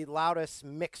gets the loudest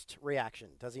mixed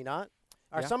reaction, does he not?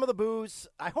 Are some of the boos?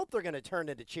 I hope they're going to turn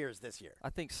into cheers this year. I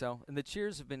think so. And the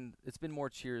cheers have been. It's been more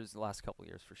cheers the last couple of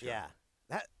years for sure. Yeah,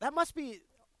 that must be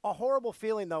a horrible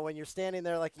feeling though when you're standing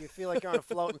there like you feel like you're on a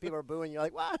float and people are booing. You're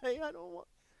like, why? I don't want.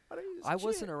 I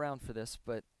wasn't around for this,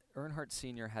 but Earnhardt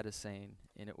Sr. had a saying,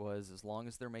 and it was, as long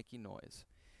as they're making noise.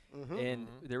 And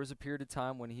there was a period of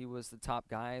time when he was the top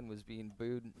guy and was being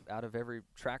booed out of every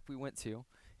track we went to,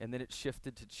 and then it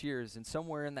shifted to cheers. And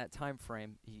somewhere in that time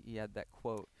frame, he had that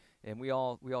quote, and we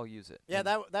all use it. Yeah,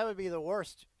 that would be the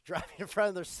worst. Driving in front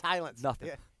of their silence. Nothing.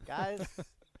 Yeah. Guys,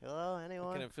 hello,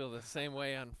 anyone? I'm going to feel the same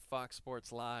way on Fox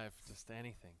Sports Live. Just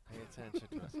anything. Pay attention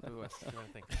to us. Boo us.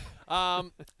 Anything.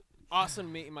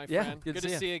 Awesome meeting, my friend. Good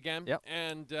to see you again. Yep.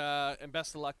 And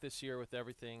best of luck this year with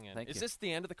everything. And Thank you. Is this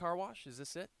the end of the car wash? Is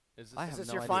this it? Is this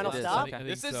no your idea. final stop?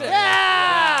 This is so. it.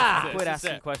 Yeah! Quit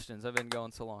asking questions. I've been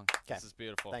going so long. This is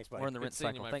beautiful. Thanks, buddy. We're in the Good rinse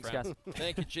seeing you, cycle. my Thanks, friend. guys.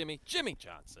 Thank you, Jimmy. Jimmie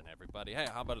Johnson, everybody. Hey,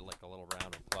 how about a little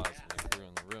round of applause for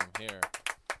in the room here?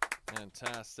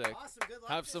 Fantastic. Awesome. Good luck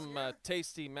Have this some year.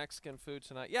 tasty Mexican food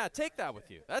tonight. Yeah, take that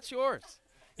with you. That's yours.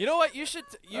 You know what? You should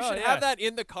Oh, have yeah. that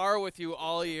in the car with you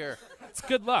all year. It's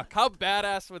good luck. How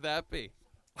badass would that be?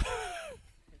 That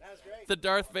was great. The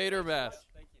Darth Vader mask.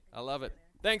 I love it.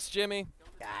 Thanks, Jimmy.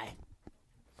 Guy.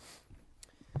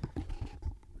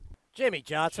 Jimmie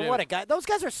Johnson, Jimmy. what a guy. Those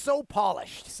guys are so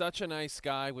polished. Such a nice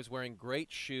guy. Was wearing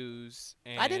great shoes.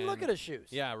 And I didn't look at his shoes.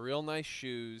 Yeah, real nice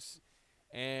shoes.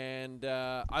 And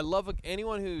I love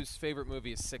anyone whose favorite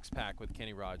movie is Six Pack with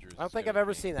Kenny Rogers. I don't think I've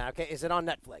ever seen that. Okay, is it on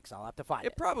Netflix? I'll have to find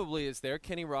it. It probably is there.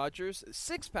 Kenny Rogers.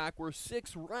 Six Pack were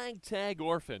 6 ragtag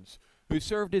orphans who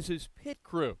served as his pit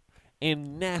crew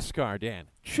in NASCAR, Dan.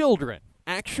 Children.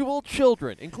 Actual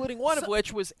children, including one of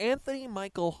which was Anthony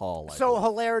Michael Hall. So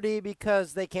hilarity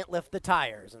because they can't lift the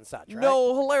tires and such, right?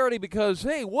 No hilarity because,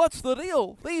 hey, what's the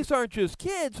deal? These aren't just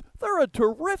kids. They're a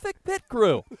terrific pit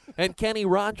crew. And Kenny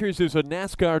Rogers is a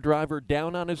NASCAR driver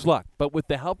down on his luck. But with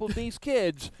the help of these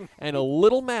kids and a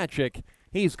little magic,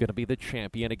 he's going to be the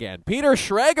champion again. Peter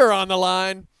Schrager on the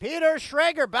line. Peter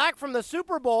Schrager back from the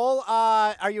Super Bowl.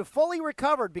 Are you fully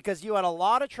recovered because you had a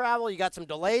lot of travel? You got some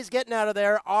delays getting out of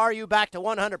there. Are you back to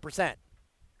 100%?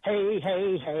 Hey,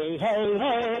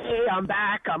 I'm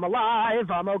back. I'm alive.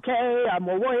 I'm okay. I'm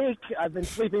awake. I've been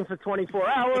sleeping for 24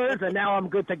 hours, and now I'm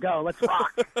good to go. Let's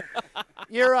rock.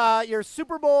 Your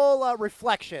Super Bowl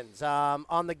reflections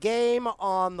on the game,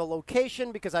 on the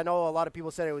location, because I know a lot of people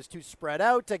said it was too spread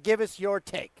out. Give us your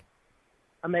take.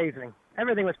 Amazing.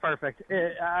 Everything was perfect.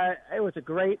 It was a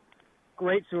great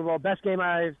Super Bowl. Best game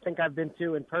I think I've been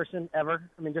to in person ever.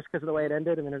 I mean, just because of the way it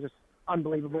ended. I mean, it was just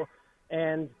unbelievable.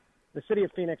 And the city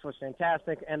of Phoenix was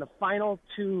fantastic. And the final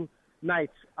 2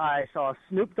 nights, I saw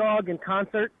Snoop Dogg in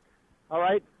concert, all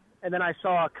right? And then I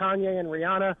saw Kanye and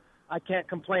Rihanna. I can't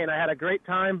complain. I had a great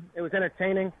time. It was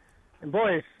entertaining. And,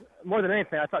 boys, more than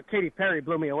anything, I thought Katy Perry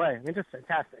blew me away. I mean, just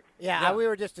fantastic. Yeah, we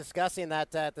were just discussing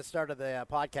that at the start of the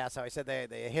podcast, how I said they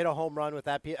hit a home run with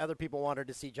that. Other people wanted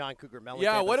to see John Cougar Mellencamp.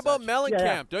 Yeah, what about Mellencamp?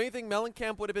 Yeah. Don't you think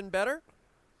Mellencamp would have been better?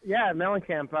 Yeah,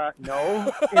 Mellencamp.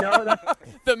 No, you know that's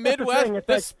the Midwest, that's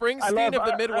the like, Springsteen of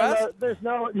the Midwest. There's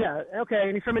no, yeah, okay,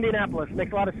 and he's from Indianapolis.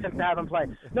 Makes a lot of sense to have him play.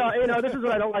 No, you know, this is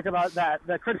what I don't like about that.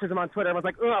 The criticism on Twitter was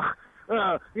like,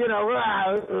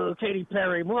 Katy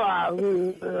Perry.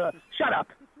 Shut up,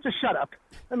 just shut up.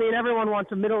 I mean, everyone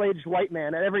wants a middle-aged white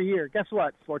man every year. Guess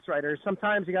what, sports writers?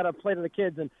 Sometimes you got to play to the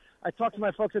kids. And I talked to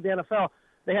my folks at the NFL.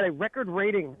 They had a record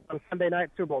rating on Sunday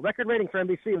Night Super Bowl. Record rating for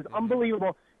NBC. It was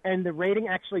unbelievable. And the rating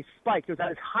actually spiked. It was at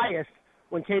its highest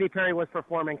when Katy Perry was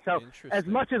performing. So as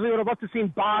much as we would have loved to see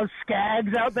Boz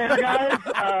Scaggs out there, guys.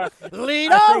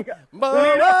 Lead up! I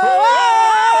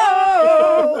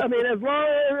mean, as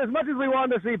much as we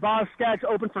wanted to see Boz Scaggs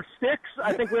open for Styx,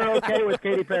 I think we were okay with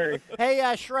Katy Perry. Hey,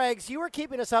 Shregs, you were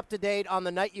keeping us up to date on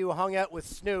the night you hung out with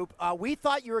Snoop. We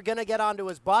thought you were going to get onto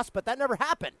his bus, but that never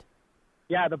happened.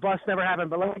 Yeah, the bus never happened.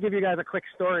 But let me give you guys a quick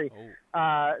story.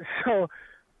 So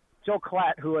Joe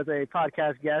Klatt, who was a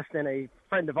podcast guest and a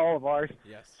friend of all of ours,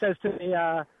 says to me,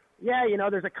 yeah, you know,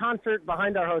 there's a concert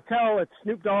behind our hotel. It's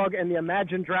Snoop Dogg and the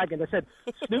Imagine Dragons. I said,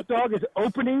 Snoop Dogg is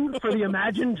opening for the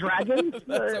Imagine Dragons?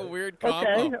 That's a weird combo.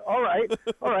 Okay, all right.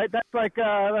 That's like,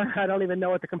 I don't even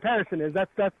know what the comparison is.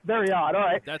 That's very odd. All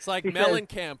right. That's like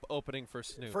Mellencamp opening for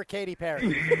Snoop. For Katy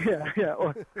Perry.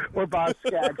 yeah, or Boz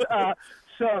Scaggs.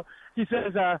 So he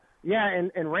says, yeah,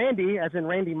 and Randy, as in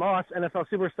Randy Moss, NFL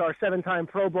superstar, 7-time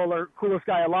Pro Bowler, coolest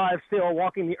guy alive, still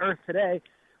walking the earth today,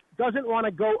 doesn't want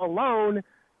to go alone.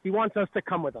 He wants us to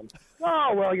come with him.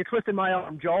 Oh, well, you're twisting my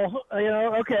arm, Joel. You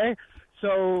know, okay.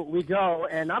 So we go,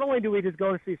 and not only do we just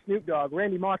go to see Snoop Dogg,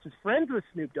 Randy Moss is friends with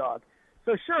Snoop Dogg.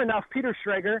 So sure enough, Peter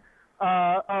Schrager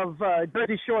of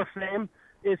Jersey Shore fame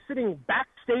is sitting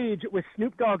backstage with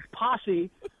Snoop Dogg's posse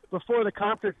before the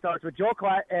concert starts with Joel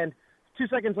Klatt, and 2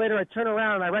 seconds later I turn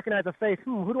around and I recognize a face.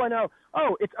 Who do I know?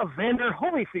 Oh, it's Evander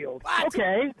Holyfield. What?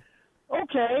 Okay.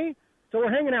 So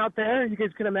we're hanging out there. You guys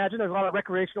can imagine there's a lot of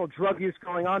recreational drug use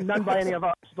going on, none by any of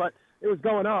us, but it was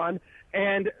going on.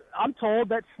 And I'm told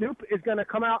that Snoop is going to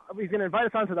come out. He's going to invite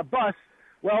us onto the bus.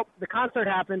 Well, the concert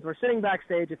happens. We're sitting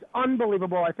backstage. It's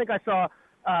unbelievable. I think I saw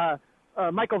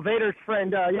Michael Vader's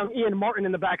friend, young Ian Martin,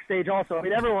 in the backstage also. I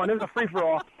mean, everyone. It was a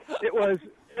free-for-all. It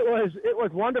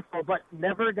was wonderful, but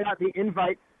never got the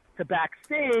invite to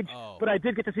backstage. Oh. But I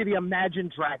did get to see the Imagine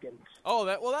Dragons. Oh,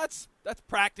 that's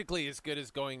practically as good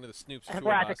as going to the Snoop's tour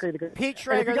Practically bus. the good. Pete If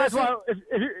Schrager, you guys want,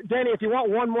 Danny, if you want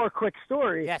one more quick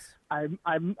story, yes, I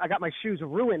got my shoes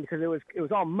ruined because it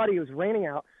was all muddy. It was raining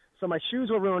out. So my shoes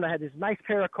were ruined. I had this nice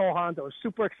pair of Cole Haans. I was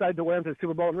super excited to wear them to the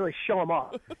Super Bowl and really show them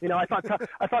off. You know, I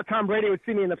thought Tom Brady would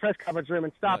see me in the press conference room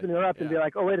and stop and interrupt and be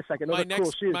like, "Oh, wait a second, those are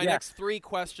cool shoes." My next 3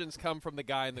 questions come from the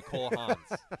guy in the Cole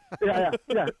Haans.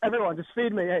 Yeah. Everyone, just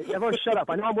feed me. Hey, everyone, shut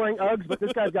up. I know I'm wearing Uggs, but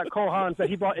this guy's got Cole Haans that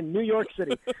he bought in New York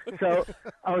City. So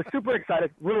I was super excited.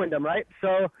 Ruined them, right?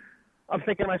 So I'm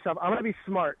thinking to myself, I'm going to be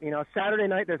smart. You know, Saturday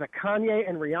night there's a Kanye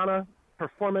and Rihanna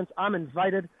performance. I'm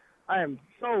invited. I am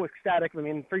so ecstatic. I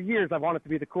mean, for years I've wanted to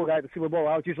be the cool guy at the Super Bowl.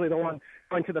 I was usually the one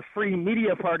going to the free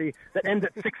media party that ends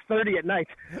at 6:30 at night.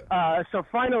 So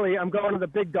finally I'm going to the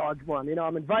big dogs one. You know,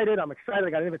 I'm invited. I'm excited. I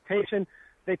got an invitation.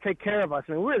 They take care of us.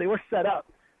 I mean, really, we're set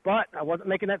up. But I wasn't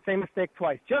making that same mistake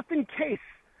twice. Just in case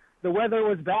the weather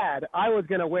was bad, I was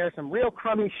going to wear some real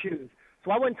crummy shoes.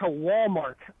 So I went to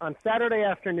Walmart on Saturday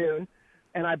afternoon,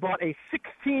 and I bought a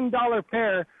 $16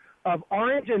 pair of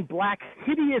orange and black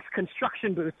hideous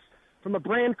construction boots from a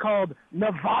brand called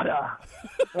Nevada.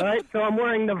 All right, so I'm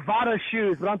wearing Nevada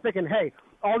shoes, but I'm thinking, hey,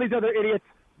 all these other idiots,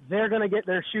 they're going to get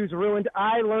their shoes ruined.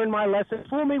 I learned my lesson.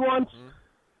 Fool me once,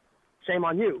 shame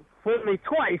on you. Fool me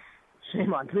twice,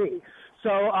 shame on me.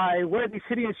 So I wear these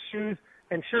hideous shoes,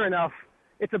 and sure enough,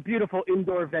 it's a beautiful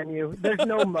indoor venue. There's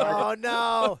no mud. Oh,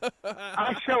 no.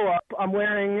 I show up. I'm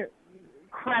wearing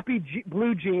crappy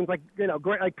blue jeans, like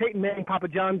like Peyton Manning, Papa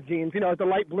John's jeans, the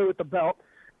light blue with the belt.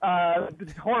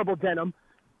 This horrible denim,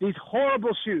 these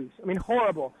horrible shoes. I mean,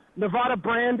 horrible. Nevada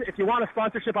brand, if you want a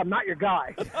sponsorship, I'm not your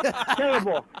guy.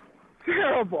 Terrible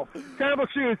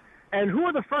shoes. And who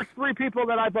are the first 3 people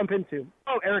that I bump into?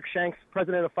 Oh, Eric Shanks,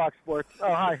 president of Fox Sports.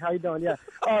 Oh, hi, how you doing? Yeah.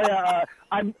 Oh, yeah.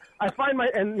 I find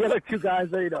and the other 2 guys,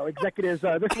 executives.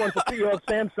 This one's the CEO of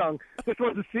Samsung. This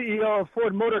one's the CEO of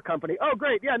Ford Motor Company. Oh,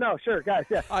 great. Yeah, no, sure, guys.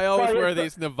 Yeah. I always wear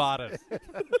these Nevadas.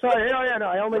 Sorry. No.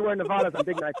 I only wear Nevadas on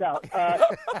big nights out.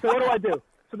 So what do?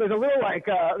 So there's a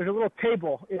little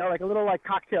table, like a little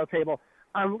cocktail table.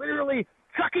 I'm literally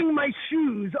tucking my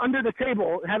shoes under the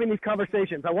table, having these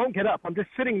conversations. I won't get up. I'm just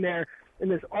sitting there in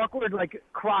this awkward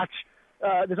crouch,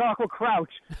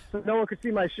 so no one could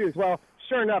see my shoes. Well,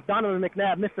 sure enough, Donovan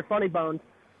McNabb, Mr. Funny Bones.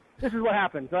 This is what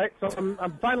happens, right? So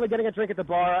I'm finally getting a drink at the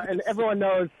bar, and anyone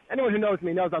who knows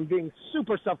me knows I'm being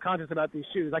super self-conscious about these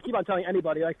shoes. I keep on telling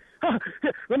anybody, let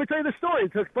me tell you the story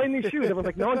to explain these shoes. Everyone's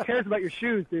like, no one cares about your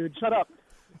shoes, dude. Shut up.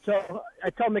 So I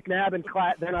tell McNabb and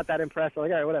Klatt, they're not that impressed. I'm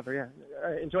like, all right, whatever, yeah.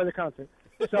 All right, enjoy the concert.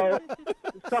 So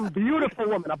some beautiful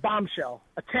woman, a bombshell,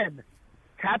 a 10,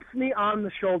 taps me on the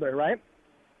shoulder, right?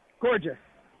 Gorgeous.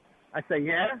 I say,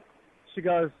 yeah. She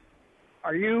goes,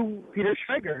 are you Peter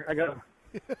Schrager? I go,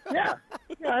 yeah,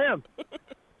 I am.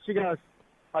 She goes,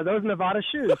 are those Nevada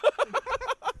shoes?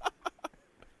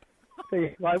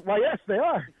 Say, why, yes, they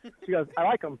are. She goes, I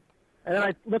like them. And then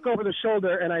I look over the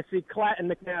shoulder, and I see Klatt and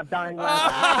McNabb dying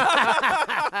laughing.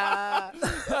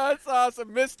 That's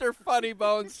awesome. Mr. Funny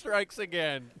Bones strikes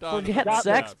again. Forget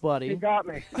sex, buddy. You got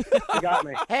me.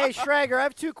 Hey, Schrager, I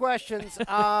have 2 questions.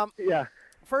 Yeah.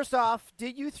 First off,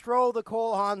 did you throw the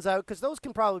Cole Haans out? Because those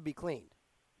can probably be cleaned.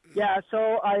 Yeah,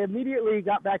 so I immediately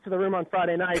got back to the room on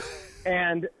Friday night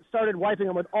and started wiping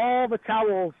them with all the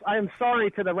towels. I am sorry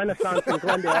to the Renaissance in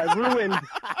Glendale. I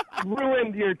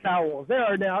ruined your towels. There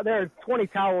are 20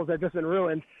 towels that have just been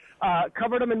ruined.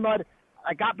 Covered them in mud.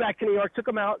 I got back to New York, took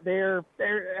them out. They're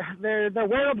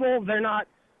wearable. They're not,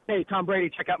 hey, Tom Brady,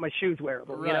 check out my shoes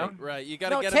wearable. Right. You got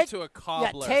to get them to a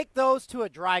cobbler. Yeah, take those to a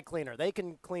dry cleaner. They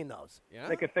can clean those. Yeah?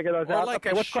 They can figure those out. Like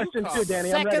okay, what's question 2, Danny?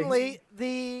 Secondly,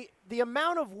 the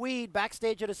amount of weed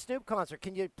backstage at a Snoop concert,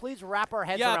 can you please wrap our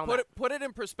heads around that? Put it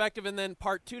in perspective, and then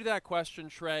part 2 to that question,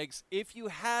 Shregs, if you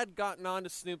had gotten onto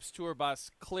Snoop's tour bus,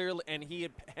 clearly, and he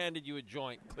had handed you a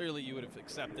joint, clearly you would have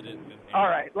accepted it. All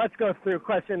right, let's go through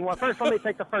question 1. First, let me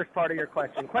take the first part of your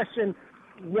question. Question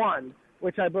 1,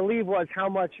 which I believe was how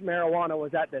much marijuana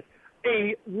was at this.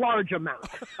 A large amount,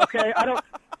 okay?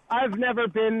 I've never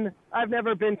been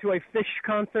to a Fish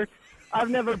concert. I've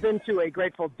never been to a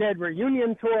Grateful Dead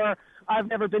reunion tour. I've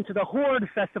never been to the Horde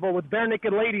Festival with bare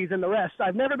naked ladies and the rest.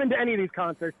 I've never been to any of these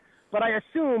concerts, but I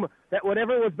assume that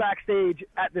whatever was backstage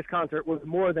at this concert was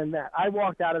more than that. I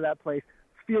walked out of that place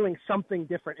feeling something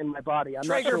different in my body. I'm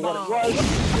not sure what it was.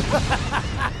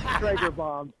 Schrager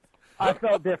bomb. I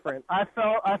felt different. I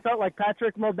felt like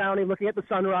Patrick Muldowney looking at the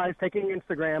sunrise, taking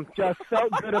Instagram. Just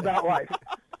felt good about life.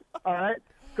 All right?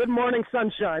 Good morning,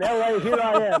 sunshine. LA, here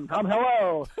I am.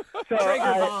 Hello. So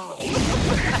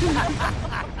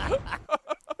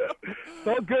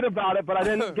felt good about it, but I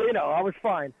didn't, I was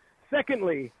fine.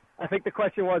 Secondly, I think the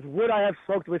question was, would I have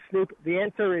smoked with Snoop? The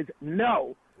answer is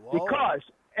no. Whoa. Because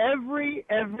every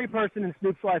person in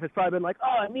Snoop's life has probably been like,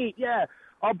 oh, neat, yeah,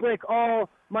 I'll break all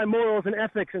my morals and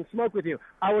ethics and smoke with you.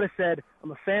 I would have said,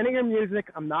 I'm a fan of your music.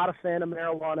 I'm not a fan of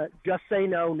marijuana. Just say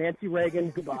no. Nancy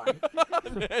Reagan, goodbye.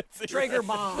 Trigger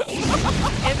bomb.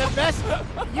 And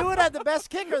you would have the best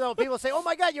kicker, though. People say, oh,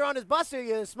 my God, you're on his bus. Are you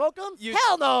going to smoke him?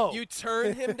 Hell no. You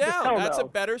turned him down. That's a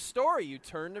better story. You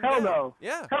turned him down. Hell no.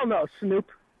 Yeah. Hell no, Snoop.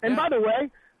 And by the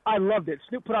way, I loved it.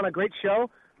 Snoop put on a great show.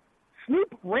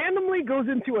 Snoop randomly goes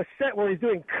into a set where he's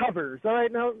doing covers. All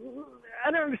right, now,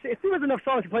 I don't understand. If he has enough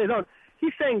songs to play his own, he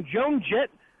sang Joan Jett,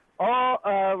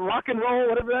 Rock and Roll,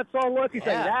 whatever that song was. He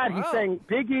sang that. He sang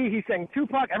Biggie. He sang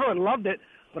Tupac. Everyone loved it.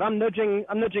 But I'm nudging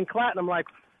Klatt, and I'm like,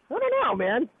 I don't know,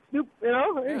 man. Snoop,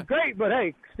 he's great, but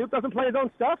hey, Snoop doesn't play his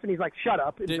own stuff, and he's like, shut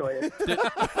up, enjoy it.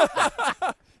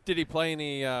 Did he play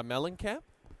any Mellencamp?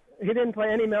 He didn't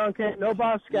play any Mellencamp, no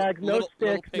Bob Skaggs, no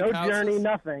Styx, no Journey,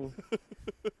 nothing.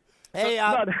 Hey,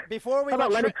 before we how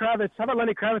about Lenny Kravitz? How about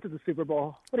Lenny Kravitz at the Super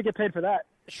Bowl? What did he get paid for that?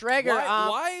 Schrager,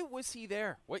 why was he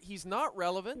there? What? He's not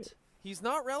relevant. He's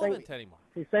not relevant anymore.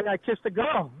 He's saying I kissed a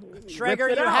girl. Schrager,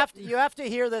 you have to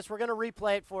hear this. We're going to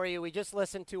replay it for you. We just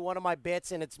listened to one of my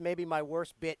bits, and it's maybe my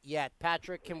worst bit yet.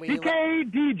 Patrick, can we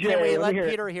let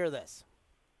Peter hear this?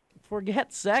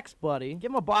 Forget sex, buddy.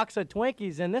 Give him a box of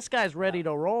Twinkies, and this guy's ready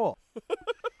to roll.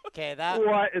 Okay, that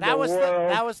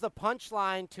was the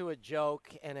punchline to a joke,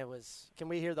 and it was. Can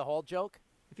we hear the whole joke?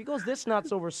 If he goes this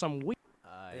nuts over some weed,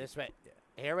 this way.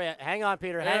 Here we. Hang on,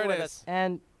 Peter. Hang with us.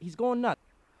 And he's going nuts.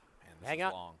 Man,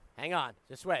 hang on.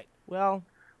 Just wait. Well,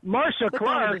 Marsha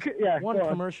Clark. One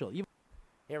commercial. Here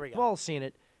we go. You've all seen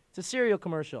it. It's a cereal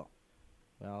commercial.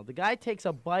 Well, the guy takes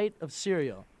a bite of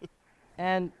cereal,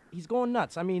 and he's going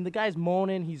nuts. I mean, the guy's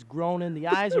moaning. He's groaning. The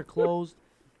eyes are closed.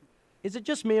 Is it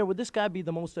just me, or would this guy be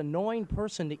the most annoying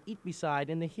person to eat beside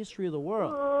in the history of the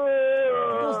world?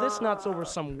 If he goes this nuts over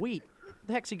some wheat, what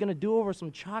the heck's he going to do over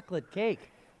some chocolate cake?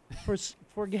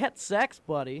 Forget sex,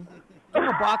 buddy. Give him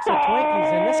a box of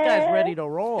Twinkies, and this guy's ready to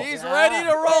roll. He's ready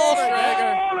to roll,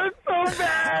 Schrager. Oh, that's so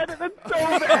bad. That's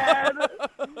so bad.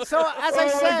 So, as I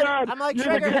said, I'm like, you're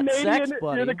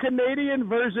Schrager. the Canadian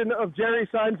version of Jerry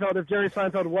Seinfeld if Jerry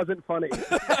Seinfeld wasn't funny.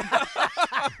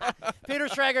 Peter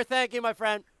Schrager, thank you, my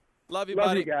friend. Love you, buddy.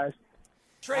 buddy. You guys.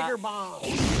 Traeger bomb.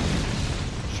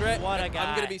 What a guy.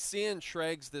 I'm going to be seeing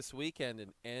Shregs this weekend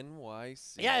in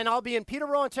NYC. Yeah, and I'll be in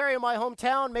Peterborough, Ontario, my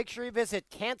hometown. Make sure you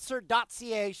visit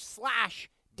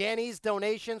cancer.ca/Danny's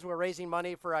donations. We're raising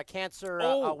money for cancer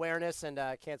awareness and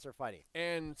cancer fighting.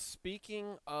 And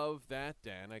speaking of that,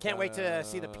 Dan, I can't wait to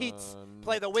see the Pete's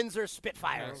play the Windsor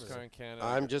Spitfires.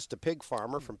 I'm just a pig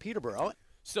farmer from Peterborough.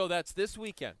 So that's this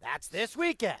weekend. That's this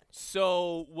weekend.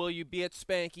 So will you be at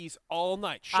Spanky's all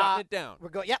night, shutting it down? We're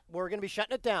going to be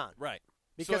shutting it down. Right.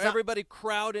 Because everybody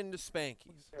crowd into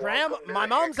Spanky's. Graham, my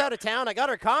mom's out of town. I got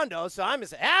her condo, so I'm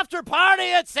after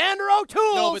party at Sandra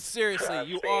O'Toole's. No, but seriously,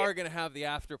 you are going to have the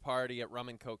after party at Rum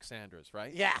and Coke Sandra's,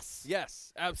 right? Yes.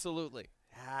 Yes, absolutely.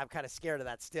 I'm kind of scared of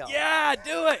that still. Yeah,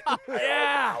 do it.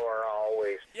 Yeah.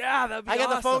 Yeah, that'd be I got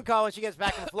awesome. the phone call when she gets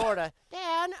back from Florida.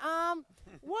 Dan,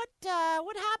 what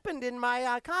happened in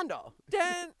my condo?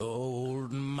 Dan.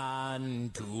 Old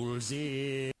man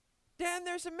Toolsy. Dan,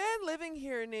 there's a man living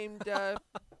here named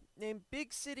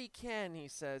Big City Ken, he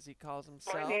says he calls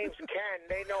himself. My name's Ken.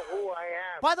 They know who I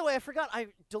am. By the way, I forgot. I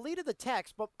deleted the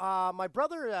text, but my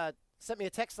brother sent me a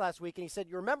text last week, and he said,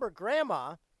 you remember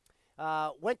Grandma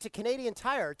went to Canadian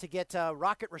Tire to get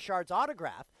Rocket Richard's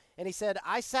autograph, and he said,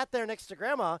 I sat there next to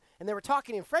Grandma, and they were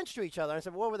talking in French to each other. I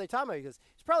said, what were they talking about? He goes,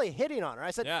 he's probably hitting on her. I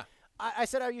said, yeah. I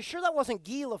said, are you sure that wasn't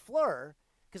Guy Lafleur?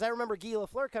 Because I remember Guy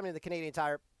Lafleur coming to the Canadian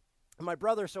Tire. And my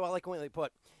brother so eloquently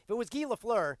put, if it was Guy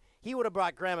Lafleur, he would have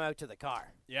brought Grandma out to the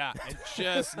car. Yeah, and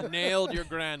just nailed your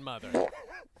grandmother.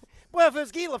 Well, if it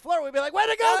was Guy Lafleur, we'd be like, way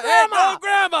to go, Grandma! Hey, go,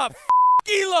 Grandma!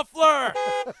 Guy Lafleur!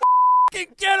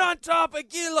 Get on top of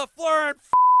Guy Lafleur and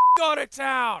go to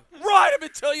town! Ride him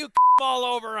until you all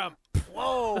over him!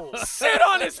 Whoa. Sit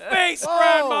on his face, Whoa,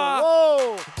 Grandma.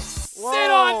 Whoa.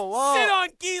 Sit on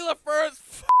Guy Lafleur's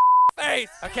face.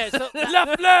 Okay, so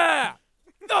Lafleur,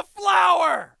 the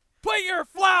flower. Put your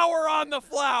flower on the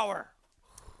flower.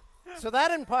 So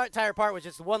that entire part was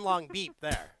just one long beep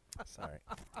there. Sorry.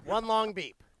 One long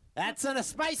beep. That's a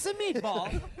spicy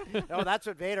meatball. No, that's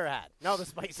what Vader had. No, the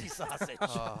spicy sausage.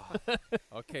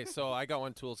 Okay, so I got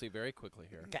one, Toolsy, very quickly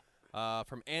here. Okay.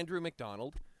 From Andrew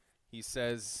McDonald. He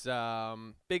says,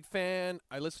 big fan.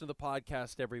 I listen to the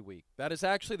podcast every week. That is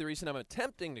actually the reason I'm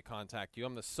attempting to contact you.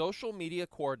 I'm the social media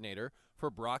coordinator for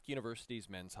Brock University's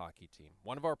men's hockey team.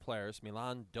 One of our players,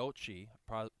 Milan Doci,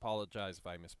 apologize if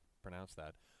I mispronounced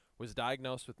that, was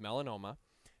diagnosed with melanoma,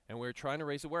 and we're trying to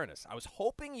raise awareness. I was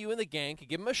hoping you and the gang could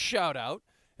give him a shout-out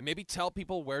and maybe tell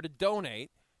people where to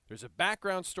donate. There's a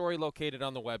background story located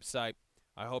on the website.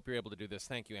 I hope you're able to do this.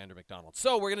 Thank you, Andrew McDonald.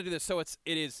 So we're going to do this. So it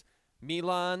is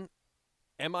Milan,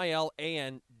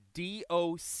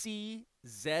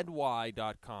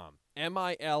 MILANDOCZY.com.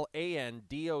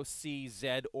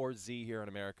 MILANDOCZ or Z here in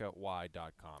America,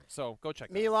 Y.com. So go check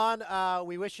that out. Milan,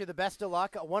 we wish you the best of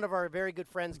luck. One of our very good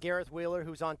friends, Gareth Wheeler,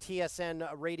 who's on TSN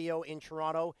radio in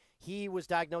Toronto, he was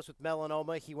diagnosed with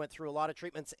melanoma. He went through a lot of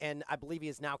treatments, and I believe he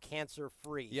is now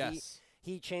cancer-free. Yes.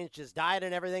 He changed his diet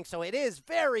and everything, so it is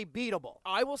very beatable.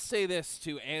 I will say this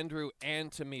to Andrew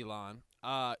and to Milan.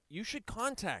 You should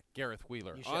contact Gareth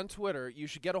Wheeler on Twitter. You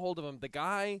should get a hold of him. The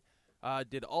guy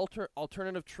did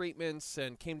alternative treatments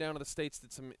and came down to the States,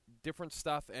 did some different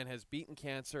stuff, and has beaten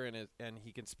cancer, and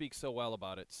he can speak so well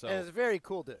about it. So and it's a very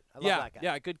cool dude. I love that guy.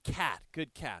 Yeah, good cat.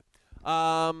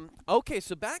 Okay,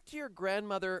 so back to your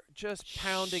grandmother just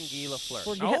pounding Guy Lafleur.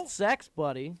 Forget sex,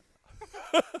 buddy.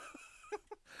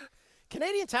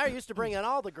 Canadian Tire used to bring in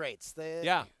all the greats.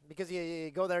 Because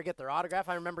you go there and get their autograph.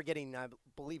 I remember getting, I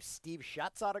believe, Steve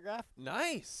Shutt's autograph.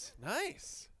 Nice.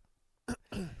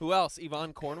 Who else?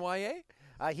 Yvonne Cornwallier?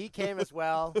 He came as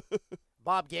well.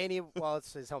 Bob Gainey, well,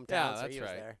 it's his hometown, so he was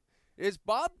there. Is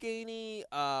Bob Gainey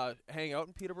hang out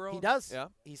in Peterborough? He does. Yeah.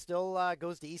 He still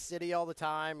goes to East City all the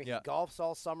time. He golfs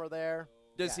all summer there.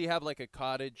 Does he have like a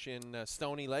cottage in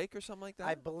Stony Lake or something like that?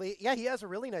 I believe, he has a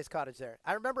really nice cottage there.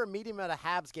 I remember meeting him at a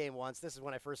Habs game once. This is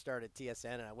when I first started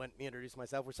TSN, and I went and introduced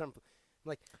myself. We're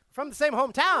from the same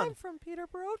hometown. I'm from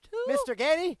Peterborough too. Mr.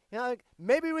 Gainey,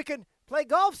 maybe we could play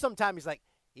golf sometime. He's like,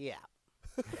 yeah.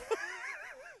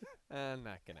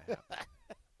 Not gonna happen.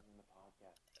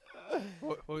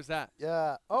 What was that?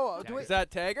 Yeah. Is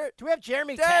that Taggart? Do we have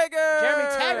Jeremy Taggart? Jeremy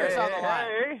Taggart's on the line.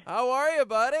 Hey. How are you,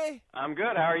 buddy? I'm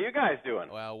good. How are you guys doing?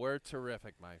 Well, we're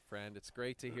terrific, my friend. It's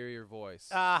great to hear your voice.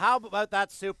 How about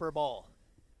that Super Bowl?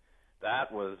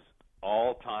 That was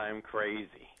all-time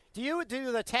crazy. Do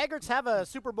the Taggarts have a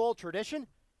Super Bowl tradition?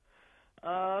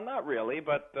 Not really,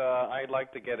 but I'd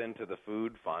like to get into the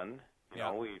food fun. You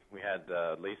know, we had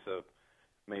Lisa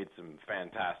made some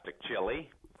fantastic chili.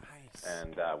 Nice.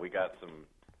 And we got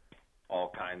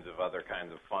all kinds of other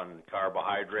kinds of fun,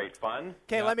 carbohydrate fun.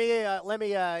 Okay, let me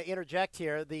interject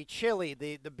here. The chili,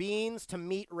 the beans to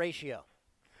meat ratio.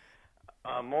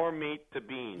 More meat to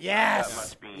beans. Yes. Not that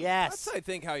much beans. Yes. That's, I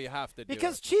think, how you have to do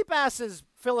because it. cheap asses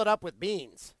fill it up with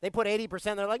beans. They put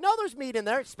 80%. They're like, no, there's meat in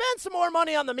there. Spend some more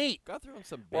money on the meat. Got through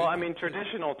some. Well, I mean,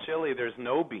 traditional chili, there's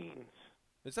no beans.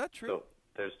 Is that true? So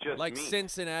there's just like meat.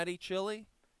 Cincinnati chili.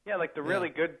 Yeah, like the really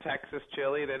good Texas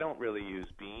chili, they don't really use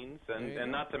beans,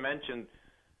 and not to mention,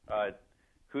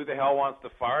 who the hell wants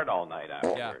to fart all night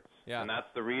afterwards? Yeah. And that's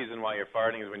the reason why you're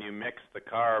farting is when you mix the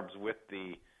carbs with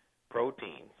the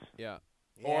proteins. Yeah.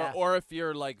 Or if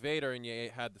you're like Vader and you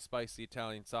had the spicy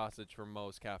Italian sausage from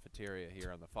Moe's Cafeteria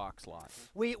here on the Fox lot.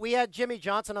 We had Jimmie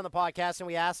Johnson on the podcast, and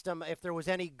we asked him if there was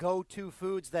any go-to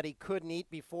foods that he couldn't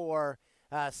eat before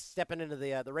stepping into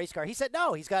the race car. He said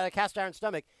no. He's got a cast-iron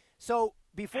stomach. So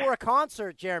before a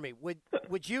concert, Jeremy, would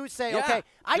you say, okay,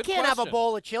 I can't have a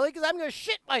bowl of chili because I'm going to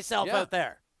shit myself out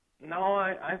there? No,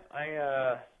 I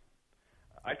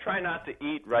try not to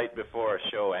eat right before a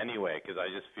show anyway because I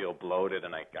just feel bloated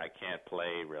and I can't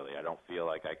play really. I don't feel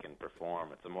like I can perform.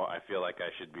 I feel like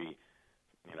I should be,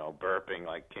 burping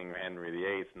like King Henry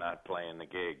VIII, not playing the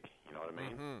gig. You know what I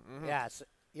mean? Mm-hmm. Yeah,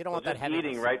 you don't want that heaviness.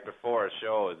 Eating right before a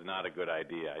show is not a good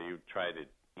idea. You try to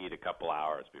eat a couple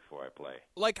hours before I play.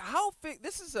 Like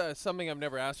this is something I've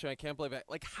never asked you. I can't believe it.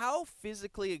 Like how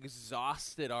physically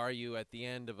exhausted are you at the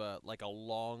end of a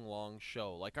long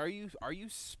show? Like are you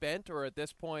spent, or at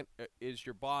this point is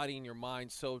your body and your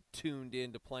mind so tuned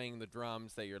into playing the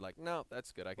drums that you're like, no,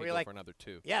 that's good. I can go for another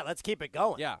 2. Yeah, let's keep it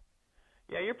going. Yeah.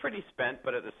 Yeah, you're pretty spent,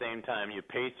 but at the same time you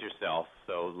pace yourself.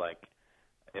 So like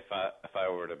if I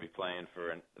were to be playing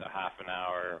for a half an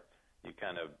hour, you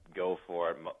kind of go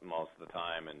for it most of the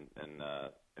time, and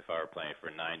if I were playing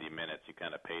for 90 minutes, you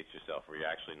kind of pace yourself where you're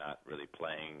actually not really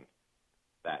playing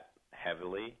that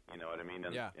heavily, you know what I mean?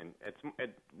 And,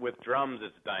 and with drums,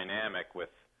 it's dynamic with,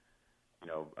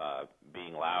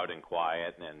 being loud and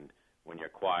quiet, and when you're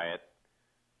quiet,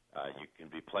 you can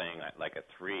be playing at like a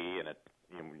 3,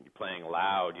 and when you're playing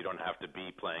loud, you don't have to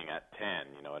be playing at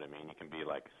 10, you know what I mean? You can be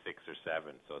like 6 or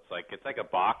 7. So it's like a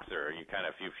boxer. You kind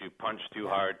of, if you punch too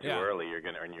hard too early, you're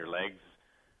going to, and your legs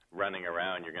running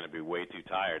around, you're going to be way too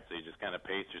tired. So you just kind of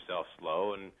pace yourself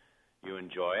slow and you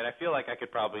enjoy it. I feel like I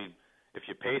could probably, if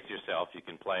you pace yourself, you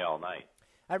can play all night.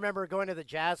 I remember going to the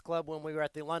jazz club when we were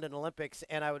at the London Olympics,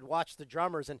 and I would watch the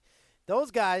drummers, and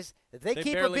those guys, they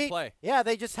keep a beat. Play. Yeah,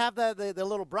 they just have the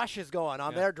little brushes going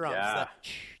on their drums.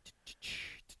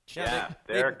 Yeah,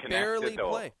 they're they connected. barely though.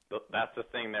 play. That's the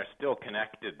thing. They're still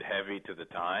connected heavy to the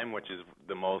time, which is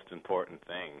the most important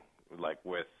thing. Like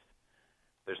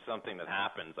there's something that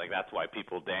happens. Like that's why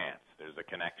people dance. There's a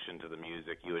connection to the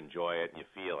music. You enjoy it. You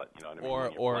feel it. You know what I mean?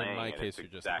 When you're Or in playing my it, case, it's you're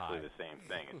just exactly high. the same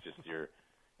thing. It's just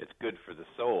it's good for the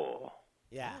soul.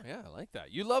 Yeah. Yeah, I like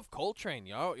that. You love Coltrane.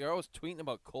 You're always tweeting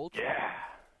about Coltrane.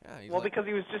 Yeah. Well, because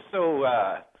he was just so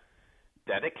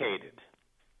dedicated.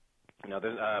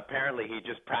 There's, apparently he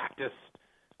just practiced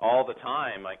all the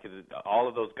time. Like all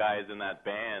of those guys in that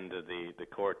band, the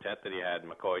quartet that he had,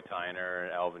 McCoy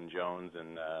Tyner, Elvin Jones,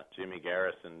 and Jimmy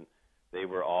Garrison, they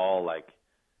were all like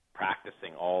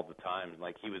practicing all the time.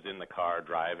 Like he was in the car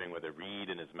driving with a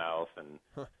reed in his mouth, and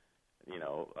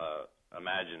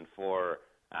imagine 4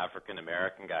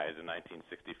 African-American guys in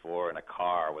 1964 in a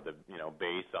car with a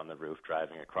bass on the roof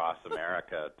driving across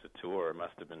America to tour. It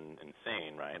must have been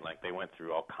insane, right? Like they went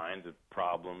through all kinds of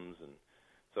problems, and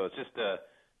so it's just to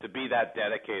be that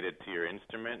dedicated to your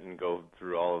instrument and go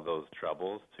through all of those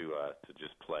troubles to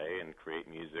just play and create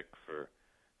music for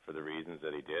the reasons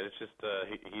that he did. It's just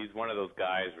he's one of those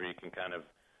guys where you can kind of,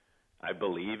 I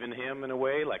believe in him in a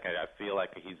way. Like I feel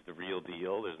like he's the real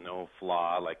deal. There's no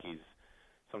flaw. Like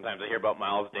sometimes I hear about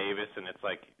Miles Davis, and it's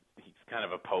like he's kind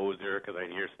of a poser because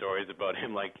I hear stories about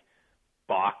him like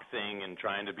boxing and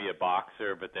trying to be a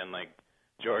boxer, but then like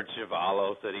George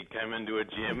Chiavallo said he'd come into a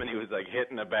gym and he was like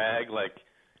hitting a bag like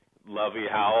Lovey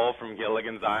Howell from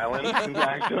Gilligan's Island and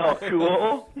acting all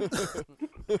cool.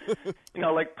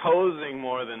 Like posing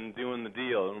more than doing the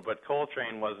deal. But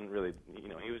Coltrane wasn't really,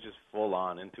 he was just full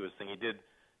on into his thing. He did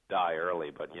die early,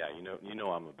 but yeah,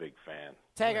 I'm a big fan.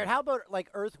 Taggart, how about like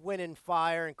Earth, Wind, and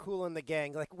Fire and Kool and the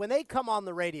Gang? Like when they come on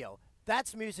the radio,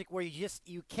 that's music where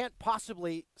you can't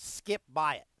possibly skip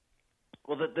by it.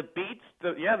 Well, the beats,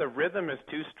 the rhythm is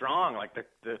too strong. Like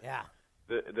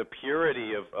the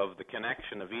purity of the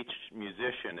connection of each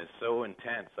musician is so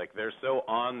intense. Like they're so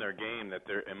on their game that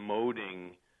they're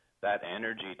emoting that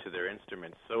energy to their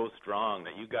instrument so strong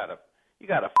that you gotta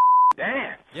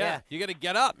dance. Yeah, you got to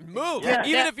get up and move. Yeah.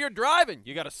 Even if you're driving,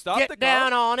 you got to stop Get the car.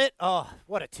 down on it. Oh,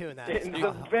 what a tune that is.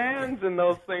 The bands and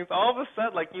those things, all of a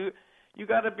sudden, like you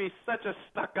got to be such a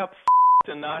stuck-up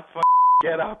to not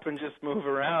get up and just move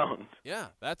around. Yeah,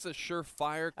 that's a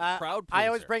surefire crowd pleaser. I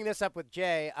always bring this up with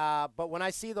Jay, but when I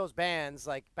see those bands,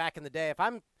 like back in the day, if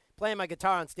I'm playing my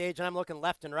guitar on stage and I'm looking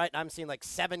left and right and I'm seeing like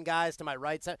 7 guys to my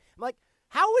right, I'm like,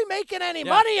 how are we making any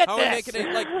money at how this? Are we making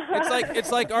it,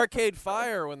 it's like Arcade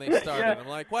Fire when they started. Yeah. I'm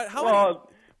like, what? How well,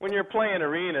 when you're playing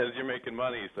arenas, you're making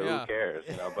money, so Yeah. who cares?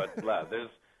 But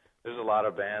there's a lot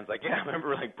of bands. Like, I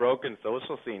remember like Broken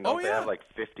Social Scene. Don't they have like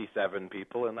 57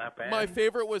 people in that band? My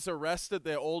favorite was Arrested,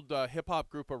 the old hip-hop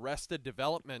group Arrested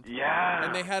Development. Yeah.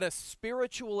 And they had a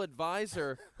spiritual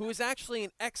advisor who was actually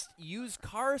an ex-used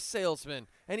car salesman,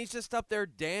 and he's just up there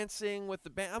dancing with the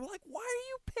band. I'm like, why are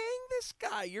you paying this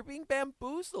guy? You're being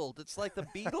bamboozled. It's like the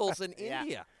Beatles in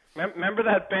India. Remember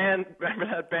that band?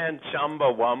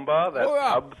 Chumbawamba? That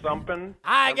tub thumping?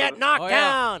 I get knocked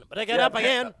down, but I get up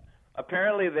again.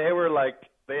 Apparently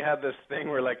they had this thing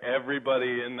where like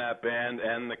everybody in that band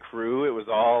and the crew, it was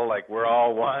all like we're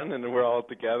all one and we're all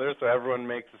together, so everyone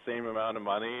makes the same amount of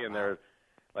money and they're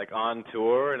like on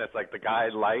tour, and it's like the guy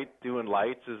doing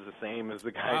lights is the same as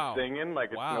the guy singing, like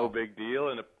it's no big deal.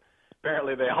 And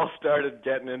apparently they all started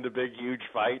getting into big huge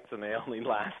fights and they only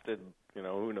lasted,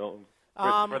 who knows,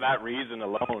 for that reason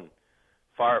alone.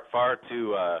 Far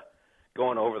too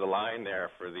going over the line there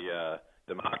for the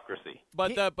democracy.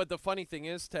 But the funny thing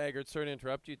is, Taggart, sorry to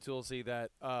interrupt you, Toolsy,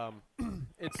 that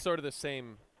it's sort of the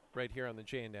same right here on the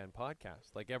Jay and Dan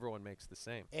podcast. Like everyone makes the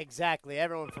same. Exactly.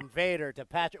 Everyone from Vader to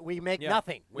Patrick, we make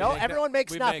nothing. Everyone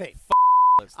makes nothing.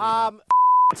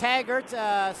 Taggart,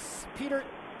 Peter.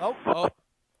 Oh.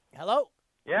 Hello.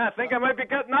 Yeah, I think I might be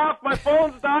cutting off. My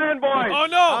phone's dying, boys. Oh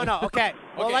no. Okay.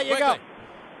 We'll let you quickly. go.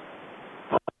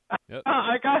 Yep.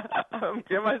 I got. Am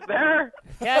I there?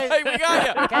 Okay. Hey, we got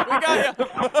you. We got you.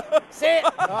 See it?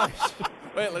 Oh,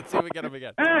 Wait, let's see if we get him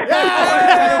again. Hey, get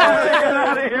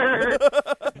out of here!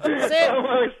 See it?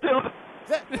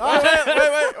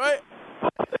 Wait.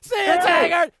 See you,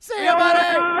 Taggart. See you,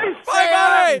 buddy.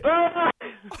 Bye,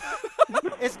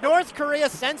 buddy. Is North Korea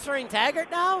censoring Taggart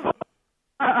now?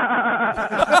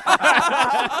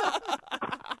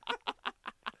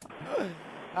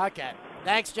 Okay.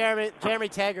 Thanks, Jeremy. Jeremy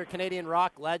Taggart, Canadian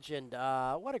rock legend.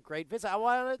 What a great visit. I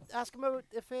wanted to ask him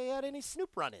if he had any Snoop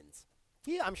run-ins.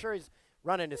 I'm sure he's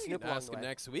running into Snoop along ask the him way.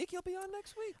 next week. He'll be on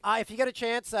next week. If you get a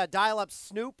chance, dial up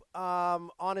Snoop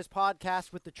on his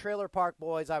podcast with the Trailer Park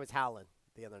Boys. I was howling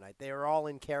the other night. They were all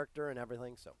in character and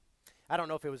everything. So I don't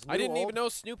know if it was new I didn't old. even know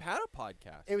Snoop had a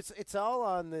podcast. It's all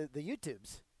on the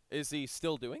YouTubes. Is he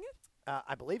still doing it?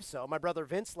 I believe so. My brother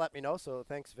Vince let me know, so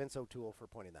thanks, Vince O'Toole, for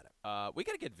pointing that out. We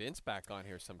got to get Vince back on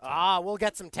here sometime. We'll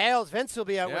get some tales. Vince will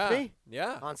be out with me.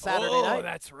 Yeah. On Saturday night. Oh,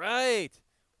 that's right.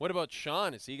 What about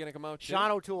Sean? Is he going to come out too? Sean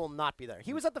O'Toole will not be there.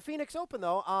 He was at the Phoenix Open,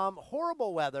 though.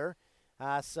 Horrible weather.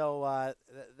 So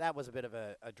that was a bit of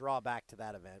a drawback to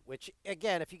that event, which,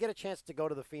 again, if you get a chance to go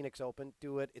to the Phoenix Open,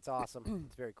 do it. It's awesome.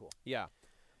 It's very cool. Yeah.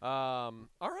 All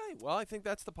right. Well, I think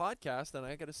that's the podcast, and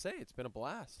I got to say, it's been a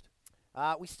blast.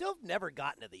 We still have never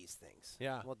gotten to these things.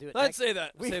 Yeah. We'll do it Let's next. say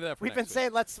that. Save that for We've next been week.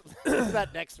 saying let's do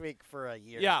that next week for a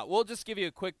year. Yeah, we'll just give you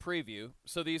a quick preview.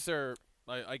 So these are,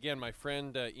 again, my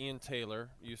friend Ian Taylor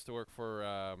used to work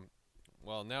for,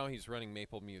 now he's running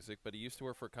Maple Music, but he used to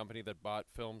work for a company that bought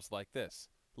films like this,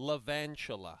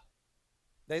 Levantula.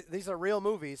 These are real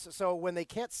movies. So when they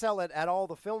can't sell it at all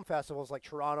the film festivals like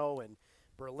Toronto and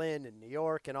Berlin and New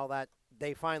York and all that,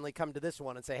 they finally come to this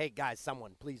one and say, hey, guys,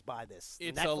 someone, please buy this.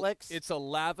 Netflix? It's a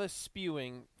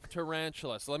lava-spewing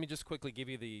tarantula. So let me just quickly give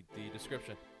you the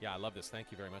description. Yeah, I love this.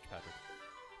 Thank you very much, Patrick.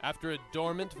 After a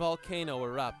dormant volcano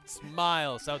erupts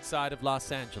miles outside of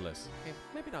Los Angeles. Okay,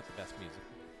 maybe not the best music.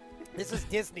 This is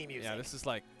Disney music. Yeah, this is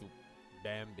like the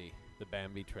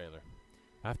Bambi trailer.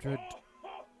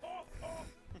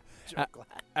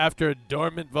 After a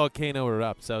dormant volcano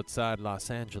erupts outside Los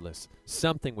Angeles,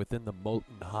 something within the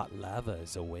molten hot lava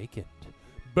is awakened.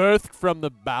 Birthed from the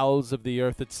bowels of the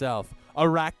earth itself,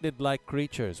 arachnid-like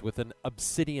creatures with an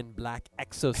obsidian-black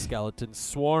exoskeleton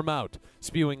swarm out,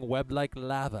 spewing web-like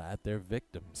lava at their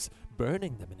victims,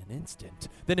 burning them in an instant,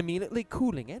 then immediately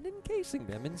cooling and encasing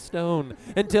them in stone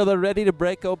until they're ready to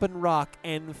break open rock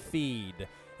and feed.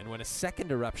 And when a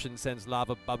second eruption sends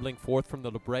lava bubbling forth from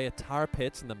the La Brea tar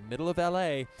pits in the middle of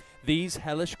L.A., these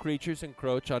hellish creatures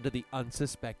encroach onto the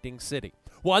unsuspecting city.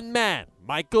 One man,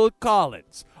 Michael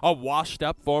Collins, a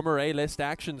washed-up former A-list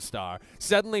action star,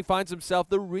 suddenly finds himself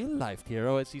the real-life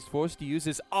hero as he's forced to use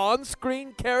his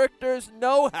on-screen character's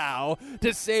know-how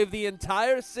to save the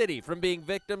entire city from being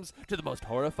victims to the most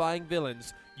horrifying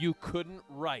villains. You couldn't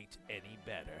write any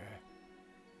better.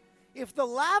 If the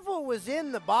lava was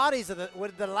in the bodies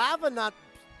would the lava not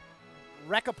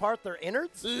wreck apart their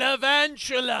innards?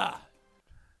 Levantula.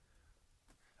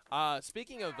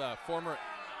 Speaking of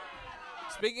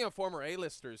former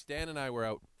A-listers, Dan and I were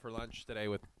out for lunch today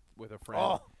with a friend.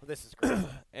 Oh, this is great.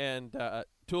 And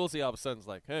Toolsy all of a sudden's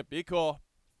like, hey, be cool.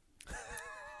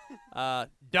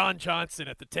 Don Johnson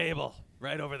at the table,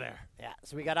 right over there. Yeah,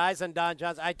 so we got eyes on Don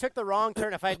Johnson. I took the wrong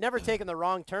turn. If I had never taken the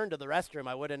wrong turn to the restroom,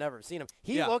 I would have never seen him.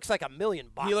 He looks like $1 million.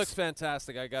 He looks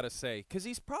fantastic, I got to say, because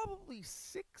he's probably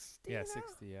 60 Yeah, now?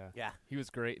 60, yeah. Yeah. He was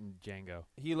great in Django.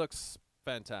 He looks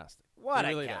fantastic. What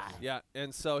he a really guy. does. Yeah,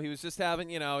 and so he was just having,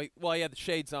 he had the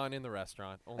shades on in the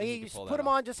restaurant. Only He could just pull put that him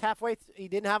off. on just halfway. He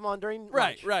didn't have him on during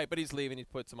Right, lunch. but he's leaving. He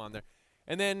puts them on there.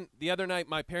 And then the other night,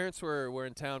 my parents were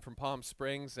in town from Palm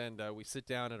Springs, and we sit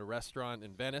down at a restaurant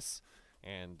in Venice,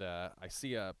 and I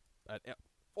see an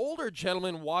older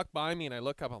gentleman walk by me, and I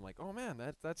look up. I'm like, oh, man,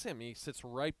 that's him. He sits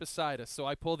right beside us. So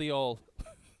I pull the old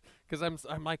 – because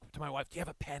I'm like to my wife, do you have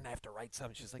a pen? I have to write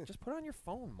something. She's like, just put it on your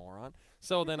phone, moron.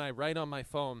 So then I write on my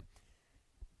phone,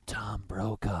 Tom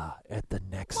Brokaw at the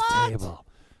next table.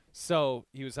 So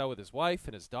he was out with his wife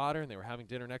and his daughter, and they were having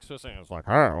dinner next to us. And I was like,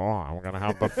 Hey, well, I'm going to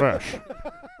have the fish.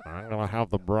 I'm going to have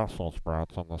the Brussels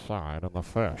sprouts on the side and the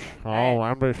fish. Hey. Oh,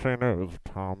 NBC News,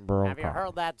 Tom Brokaw. Have you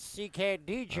heard that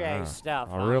CKDJ stuff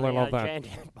I on really the love that. Jay and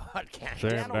Dan podcast? Jay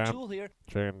Dan O'Toole here.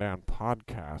 Jay and Dan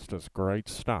podcast is great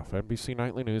stuff. NBC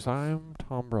Nightly News, I'm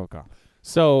Tom Brokaw.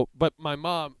 So, but my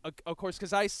mom, of course,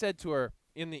 because I said to her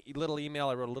in the little email,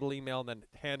 I wrote a little email and then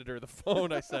handed her the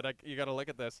phone. I said, you got to look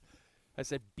at this. I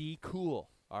said, be cool,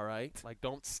 all right? Like,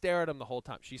 don't stare at him the whole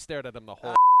time. She stared at him the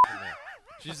whole time.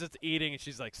 She's just eating, and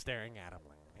she's, like, staring at him.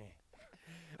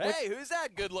 Like, hey, who's that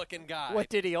good-looking guy? What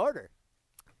did he order?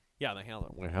 Yeah, they handle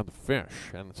it. We had the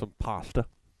fish and some pasta.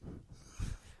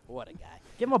 What a guy.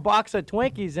 Give him a box of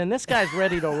Twinkies, and this guy's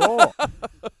ready to roll.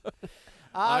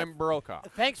 I'm Brokaw.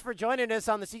 Thanks for joining us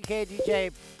on the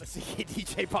CKDJ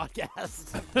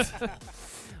podcast.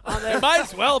 It might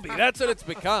as well be. That's what it's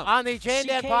become. On the Jay and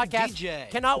Dan podcast. DJ.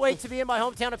 Cannot wait to be in my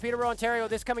hometown of Peterborough, Ontario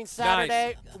this coming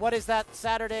Saturday. Nice. What is that?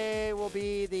 Saturday will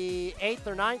be the 8th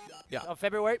or 9th of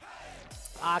February.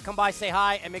 Come by, say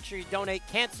hi, and make sure you donate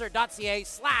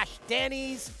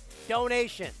cancer.ca/Danny's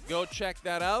donation. Go check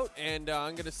that out, and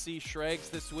I'm going to see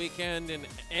Schrags this weekend in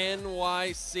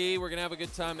NYC. We're going to have a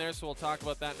good time there, so we'll talk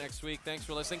about that next week. Thanks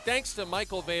for listening. Thanks to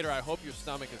Michael Vader. I hope your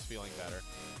stomach is feeling better.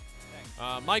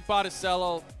 Mike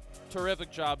Botticello, terrific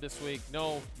job this week.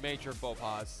 No major faux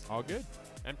pas. All good.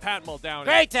 And Pat Muldowney.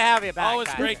 Great to have you back. Always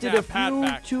guys. great to Lifted a have Pat few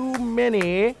back. too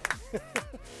many.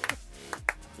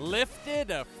 Lifted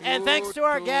a few And thanks to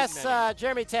our too guests, many.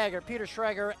 Jeremy Taggart, Peter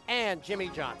Schrager, and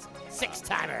Jimmie Johnson.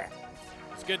 6-timer.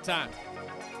 It's a good time.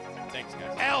 Thanks,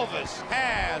 guys. Elvis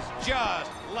has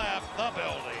just left the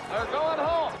building. They're going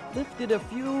home. Lifted a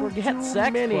few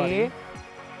too many.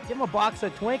 Give him a box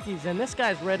of Twinkies, and this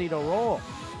guy's ready to roll.